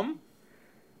poem,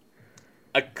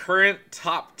 a current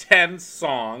top 10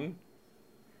 song,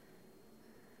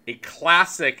 a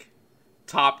classic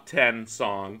top 10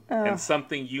 song, and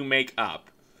something you make up.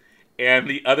 And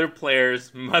the other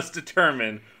players must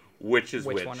determine which is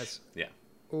which. Which one is- Yeah.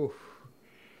 Ooh.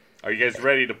 Are you guys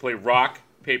ready to play rock,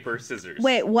 paper, scissors?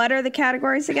 Wait, what are the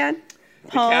categories again?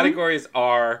 The categories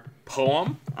are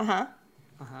poem, Uh-huh.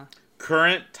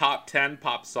 current top 10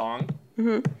 pop song,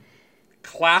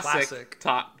 classic Classic.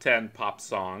 top 10 pop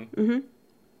song,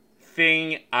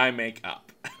 thing I make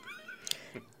up.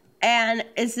 And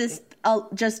is this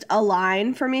just a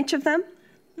line from each of them?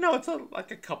 No, it's like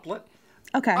a couplet.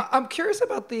 Okay. I'm curious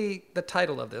about the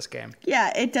title of this game.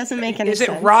 Yeah, it doesn't make any Is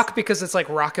sense. it rock because it's like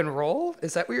rock and roll?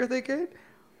 Is that what you're thinking?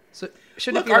 So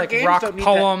shouldn't Look, it our be like games rock don't need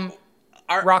poem?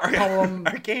 Our, Rock our, poem,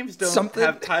 Our games don't something?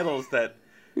 have titles that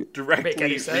Make directly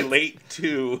any sense? relate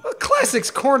to.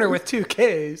 Classics Corner with 2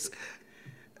 Ks.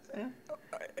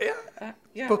 Yeah.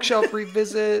 Bookshelf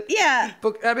revisit. Yeah.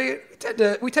 I mean,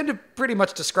 we tend to pretty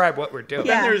much describe what we're doing.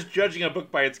 Yeah. Then there's judging a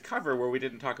book by its cover, where we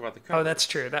didn't talk about the cover. Oh, that's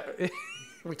true. That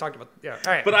we talked about. Yeah.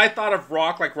 All right. But I thought of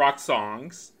rock like rock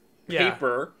songs, Yeah.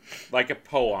 paper like a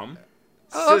poem,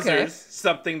 Oh, scissors okay.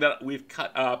 something that we've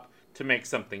cut up to make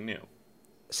something new.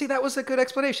 See, that was a good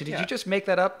explanation. Did Yeah. you just make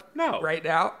that up? No. Right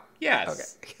now?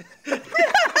 Yes. Okay.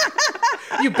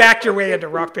 You backed your way into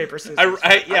rock paper scissors.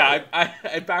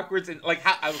 I backwards and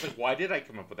I was like, why did I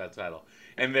come up with that title?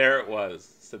 And there it was,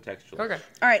 subtextual. Okay.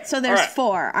 All right, so there's All right.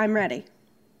 4. I'm ready.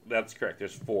 That's correct.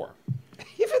 There's 4.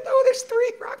 Even though there's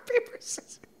 3 rock paper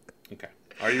scissors. Okay.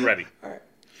 Are you ready? All right.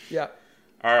 Yeah.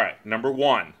 All right. Number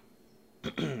 1.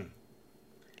 And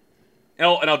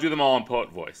I'll do them all in poet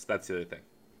voice. That's the other thing.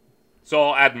 So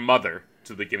I'll add mother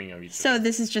to the beginning of each. So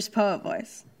this is just poet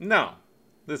voice. No,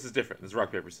 this is different. This is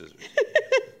rock, paper, scissors.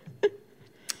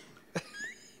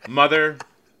 Mother,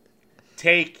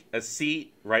 take a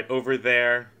seat right over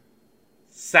there.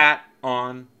 Sat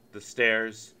on the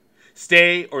stairs.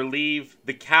 Stay or leave,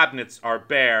 the cabinets are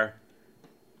bare.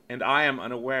 And I am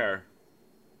unaware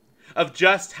of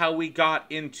just how we got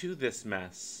into this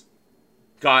mess.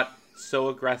 Got so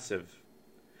aggressive.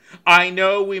 I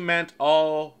know we meant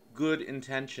all good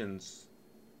intentions.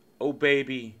 Oh,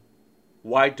 baby,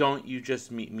 why don't you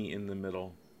just meet me in the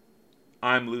middle?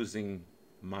 I'm losing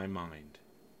my mind.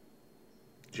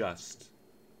 Just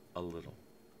a little.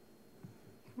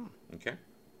 Okay?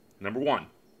 Number 1.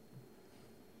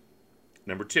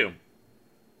 Number 2.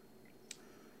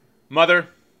 Mother,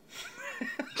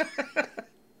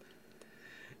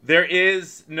 there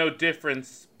is no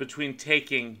difference between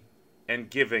taking and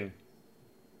giving.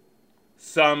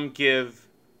 Some give,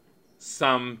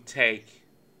 some take.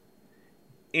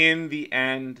 In the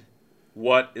end,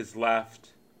 what is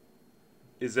left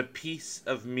is a piece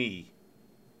of me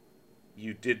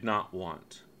you did not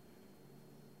want.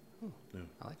 No,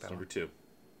 I like that number one. 2.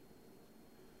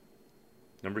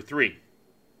 Number 3.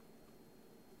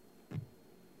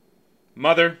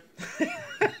 Mother.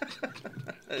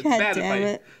 It's God bad damn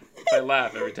it. if I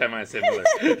laugh every time I say mother.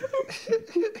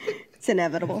 It's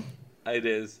inevitable. It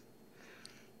is.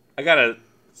 I got a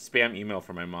spam email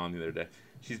from my mom the other day.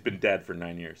 She's been dead for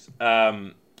 9 years.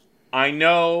 I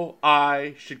know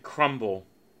I should crumble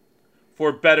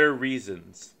for better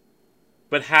reasons.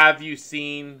 But have you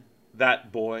seen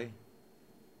that boy?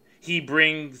 He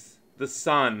brings the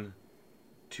sun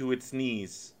to its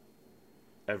knees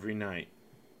every night.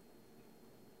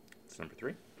 That's number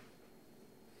 3.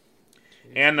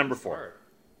 And number 4.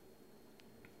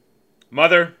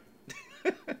 Mother,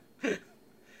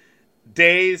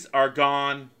 days are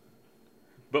gone,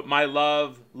 but my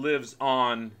love lives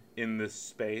on in this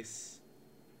space.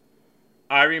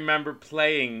 I remember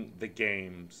playing the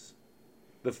games,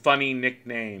 the funny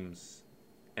nicknames,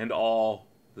 and all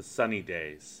the sunny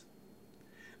days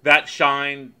that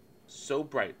shine so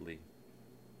brightly.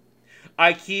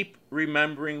 I keep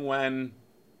remembering when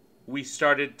we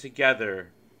started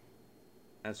together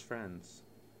as friends.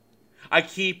 I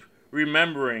keep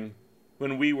remembering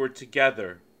when we were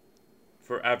together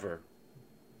forever.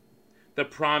 The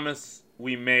promise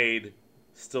we made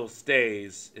still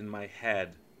stays in my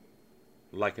head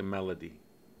like a melody.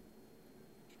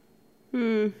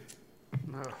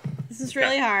 This is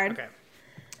really hard. Okay.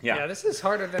 Yeah. Yeah, this is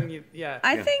harder than you. Yeah.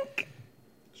 I think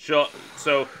So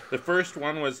the first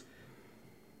one was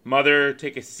Mother,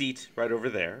 take a seat right over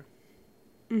there.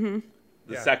 Mm-hmm.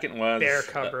 The Yeah. second was Bare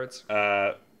cupboards.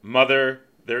 Mother,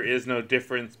 there is no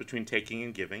difference between taking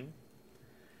and giving.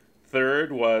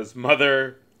 Third was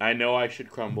Mother, I know I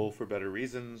should crumble for better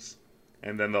reasons.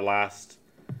 And then the last,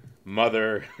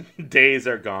 Mother, days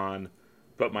are gone,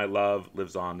 but my love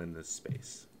lives on in this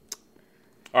space.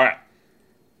 All right.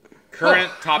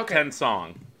 Current top okay. 10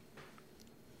 song.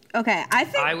 okay. I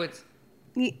think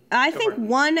for it.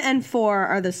 1 and 4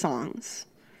 are the songs.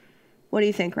 What do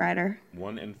you think, Ryder?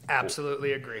 1 and 4.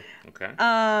 Absolutely agree. Okay.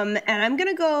 And I'm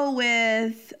gonna go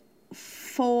with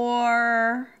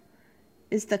 4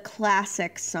 is the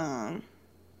classic song,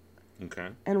 Okay.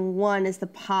 and 1 is the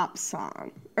pop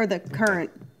song, or the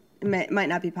current. It might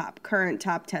not be pop. Current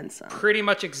top 10 song. Pretty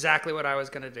much exactly what I was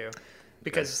gonna do,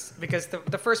 because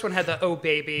the first one had the "Oh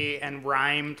Baby" and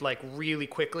rhymed like really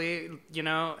quickly, you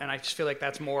know, and I just feel like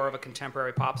that's more of a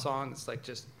contemporary pop song. It's like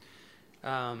just,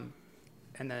 and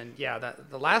then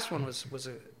the last one was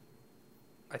a,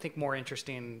 I think, more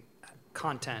interesting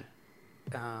content,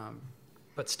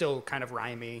 but still kind of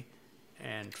rhymey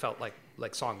and felt like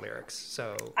song lyrics.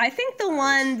 So I think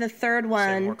the third say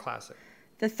one, more classic.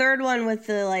 the third one with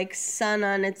the like sun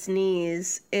on its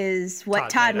knees is what Todd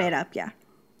Todd made made up. Yeah.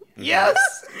 Yes.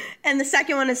 And the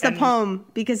second one is the poem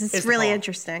because it's really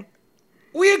interesting.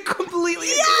 We completely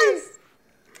agree. Yes.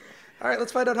 All right,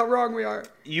 let's find out how wrong we are.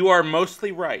 You are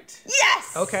mostly right.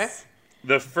 Yes. Okay.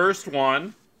 The first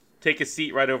one, take a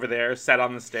seat right over there, sat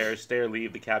on the stairs, stay or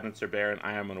leave, the cabinets are bare, and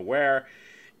I am unaware,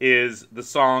 is the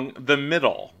song The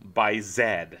Middle by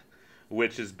Zedd,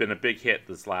 which has been a big hit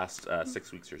this last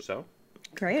 6 weeks or so.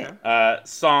 Great.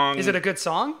 Song. Is it a good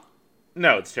song?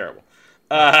 No, it's terrible.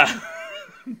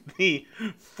 The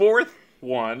fourth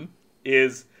one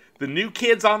is The New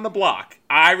Kids on the Block.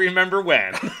 I Remember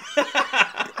When.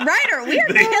 Ryder, we are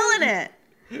killing it.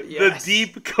 Yes. The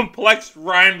deep, complex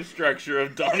rhyme structure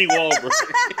of Donnie Wahlberg.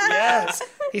 Yes.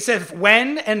 He said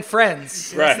when and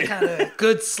friends. Right. That's the kind of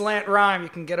good slant rhyme you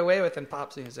can get away with in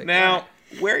pop music. Now,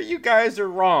 where you guys are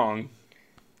wrong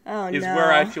Oh, is no.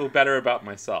 where I feel better about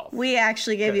myself. We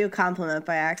actually gave you a compliment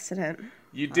by accident.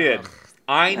 You did.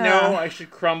 I know I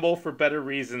should crumble for better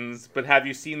reasons, but have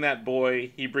you seen that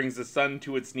boy? He brings the sun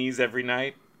to its knees every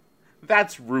night.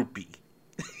 That's Rupee.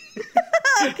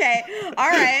 Okay. All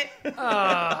right.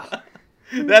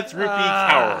 That's Rupee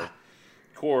Kaur. that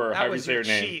However you was say your her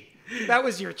name. cheat. That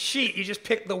was your cheat. You just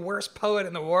picked the worst poet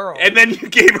in the world. And then you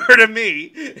gave her to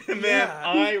me. And then Yeah.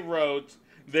 I wrote,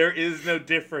 there is no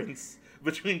difference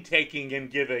between taking and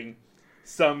giving.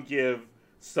 Some give,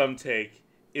 some take.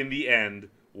 In the end,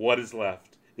 what is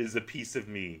left is a piece of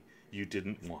me you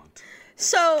didn't want.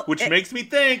 So, Which makes me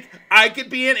think I could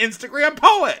be an Instagram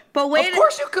poet. but wait, Of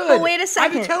course you could. But wait a second.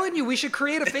 I've been telling you we should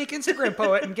create a fake Instagram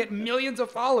poet and get millions of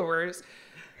followers,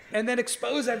 and then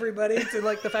expose everybody to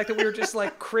like the fact that we were just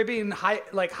like cribbing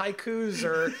haikus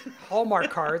or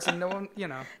Hallmark cards, and no one,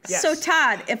 Yes. So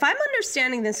Todd, if I'm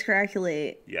understanding this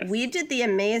correctly, Yes. we did the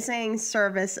amazing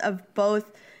service of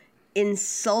both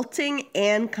insulting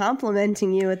and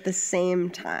complimenting you at the same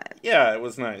time Yeah, it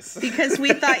was nice. because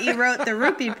we thought you wrote the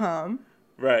Rupee poem.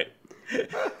 Right.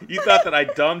 You thought that I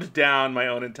dumbed down my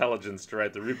own intelligence to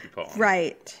write the Rupee poem.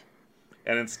 Right.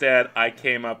 And instead, I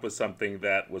came up with something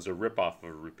that was a ripoff of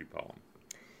a Rupee poem.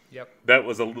 Yep. That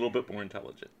was a little bit more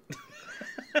intelligent.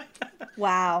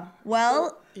 Wow.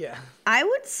 Well, Yeah. I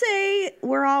would say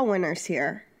we're all winners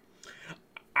here.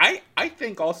 I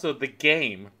think also the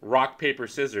game, rock, paper,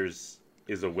 scissors,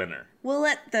 is a winner. We'll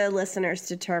let the listeners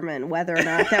determine whether or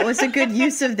not that was a good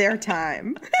use of their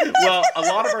time. Well, a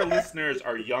lot of our listeners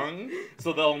are young,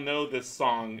 so they'll know this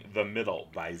song, The Middle,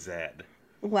 by Zedd.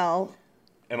 Well,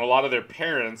 And a lot of their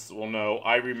parents will know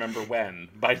I Remember When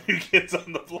by New Kids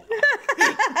on the Block.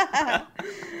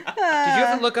 Did you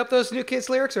ever look up those New Kids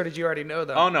lyrics, or did you already know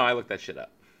them? Oh, no, I looked that shit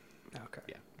up. Okay.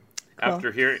 Yeah.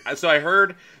 After hearing, so I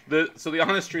heard the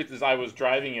honest truth is I was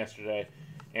driving yesterday,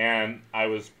 and I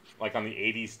was like on the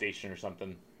 80s station or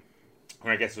something,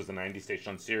 or I guess it was the 90s station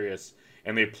on Sirius,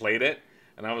 and they played it,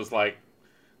 and I was like,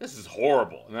 this is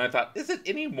horrible. And then I thought, is it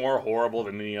any more horrible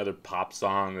than any other pop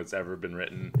song that's ever been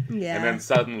written? Yeah. And then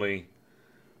suddenly,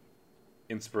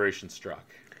 inspiration struck.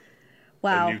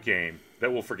 wow. A new game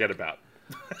that we'll forget about.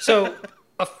 So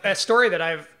a story that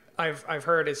I've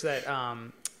heard is that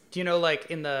do you know, like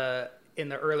in the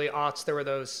early aughts there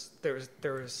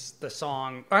was the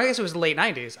song, or I guess it was the late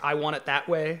 90s, I Want It That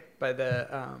Way by the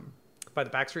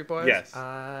Backstreet Boys. Yes.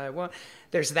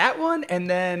 There's that one, and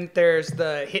then there's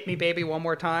the Hit Me Baby One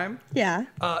More Time. Yeah.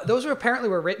 Those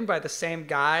were written by the same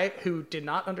guy who did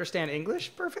not understand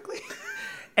English perfectly.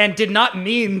 And did not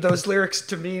mean those lyrics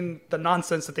to mean the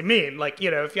nonsense that they mean. Like,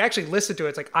 if you actually listen to it,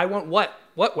 it's like, I want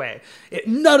what way?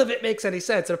 None of it makes any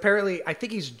sense. And apparently, I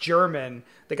think he's German,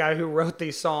 the guy who wrote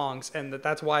these songs, and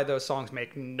that's why those songs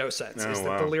make no sense. Oh, is that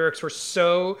wow. the lyrics were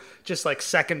so just like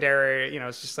secondary,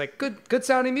 it's just like good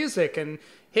sounding music, and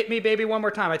Hit Me Baby One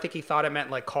More Time. I think he thought it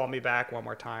meant like Call Me Back One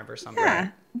More Time or something. Yeah.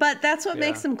 But that's what Yeah.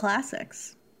 makes them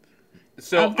classics.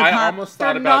 So Of the I pop- almost They're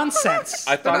thought about nonsense.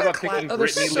 I They're thought not about picking they're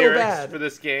Britney so lyrics bad. for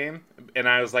this game, and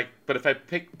I was like, but if I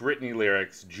pick Britney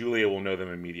lyrics, Julia will know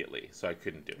them immediately, so I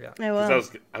couldn't do it. Yeah. I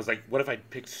 'Cause will. I was like, what if I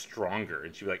picked Stronger?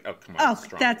 And she'd be like, oh, come on, Oh,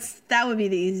 Stronger. that would be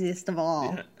the easiest of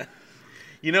all.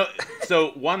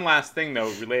 So one last thing, though,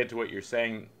 related to what you're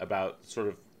saying about sort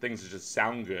of things that just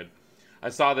sound good. I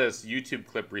saw this YouTube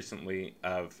clip recently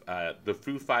of the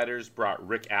Foo Fighters brought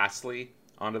Rick Astley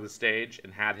onto the stage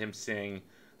and had him sing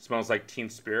Smells Like Teen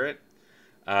Spirit.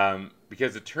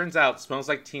 Because it turns out Smells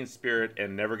Like Teen Spirit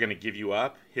and Never Gonna Give You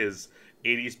Up, his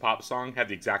 80s pop song, had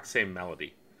the exact same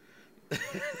melody.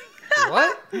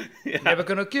 What? Never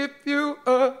gonna give you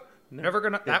up. Never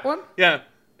gonna. That one? Yeah,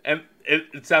 and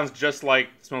it sounds just like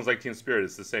Smells Like Teen Spirit.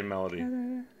 It's the same melody.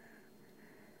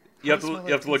 You have does Smell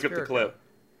to Like look Teen up the Spirit clip.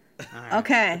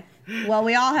 Okay. Well,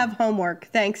 we all have homework.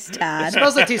 Thanks, Tad.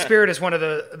 Smells Like Teen Spirit is one of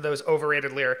those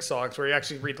overrated lyric songs where you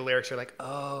actually read the lyrics, you're like,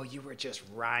 oh, you were just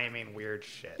rhyming weird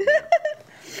shit.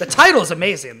 The title's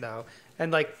amazing, though,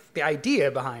 and like the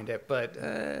idea behind it, but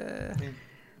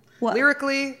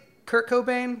lyrically, Kurt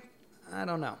Cobain, I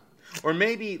don't know. Or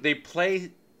maybe they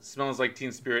play Smells Like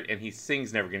Teen Spirit and he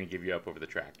sings Never Gonna Give You Up over the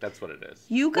track. That's what it is.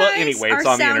 You guys are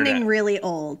sounding really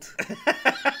old.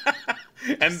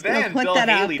 And then Bill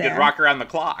Haley did Rock Around the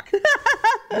Clock.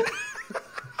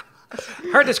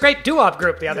 Heard this great doo-wop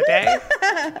group the other day.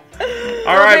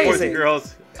 All right, boys and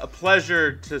girls. A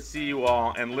pleasure to see you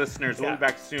all. And listeners, we'll be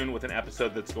back soon with an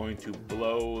episode that's going to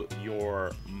blow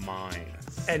your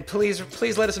minds. And please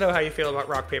let us know how you feel about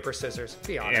rock, paper, scissors.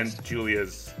 Be honest. And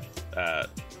Julia's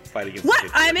fight against What?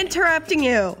 I'm interrupting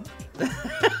you.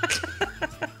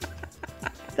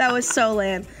 That was so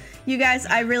lame. You guys,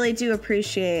 I really do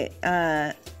appreciate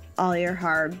all your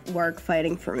hard work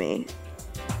fighting for me.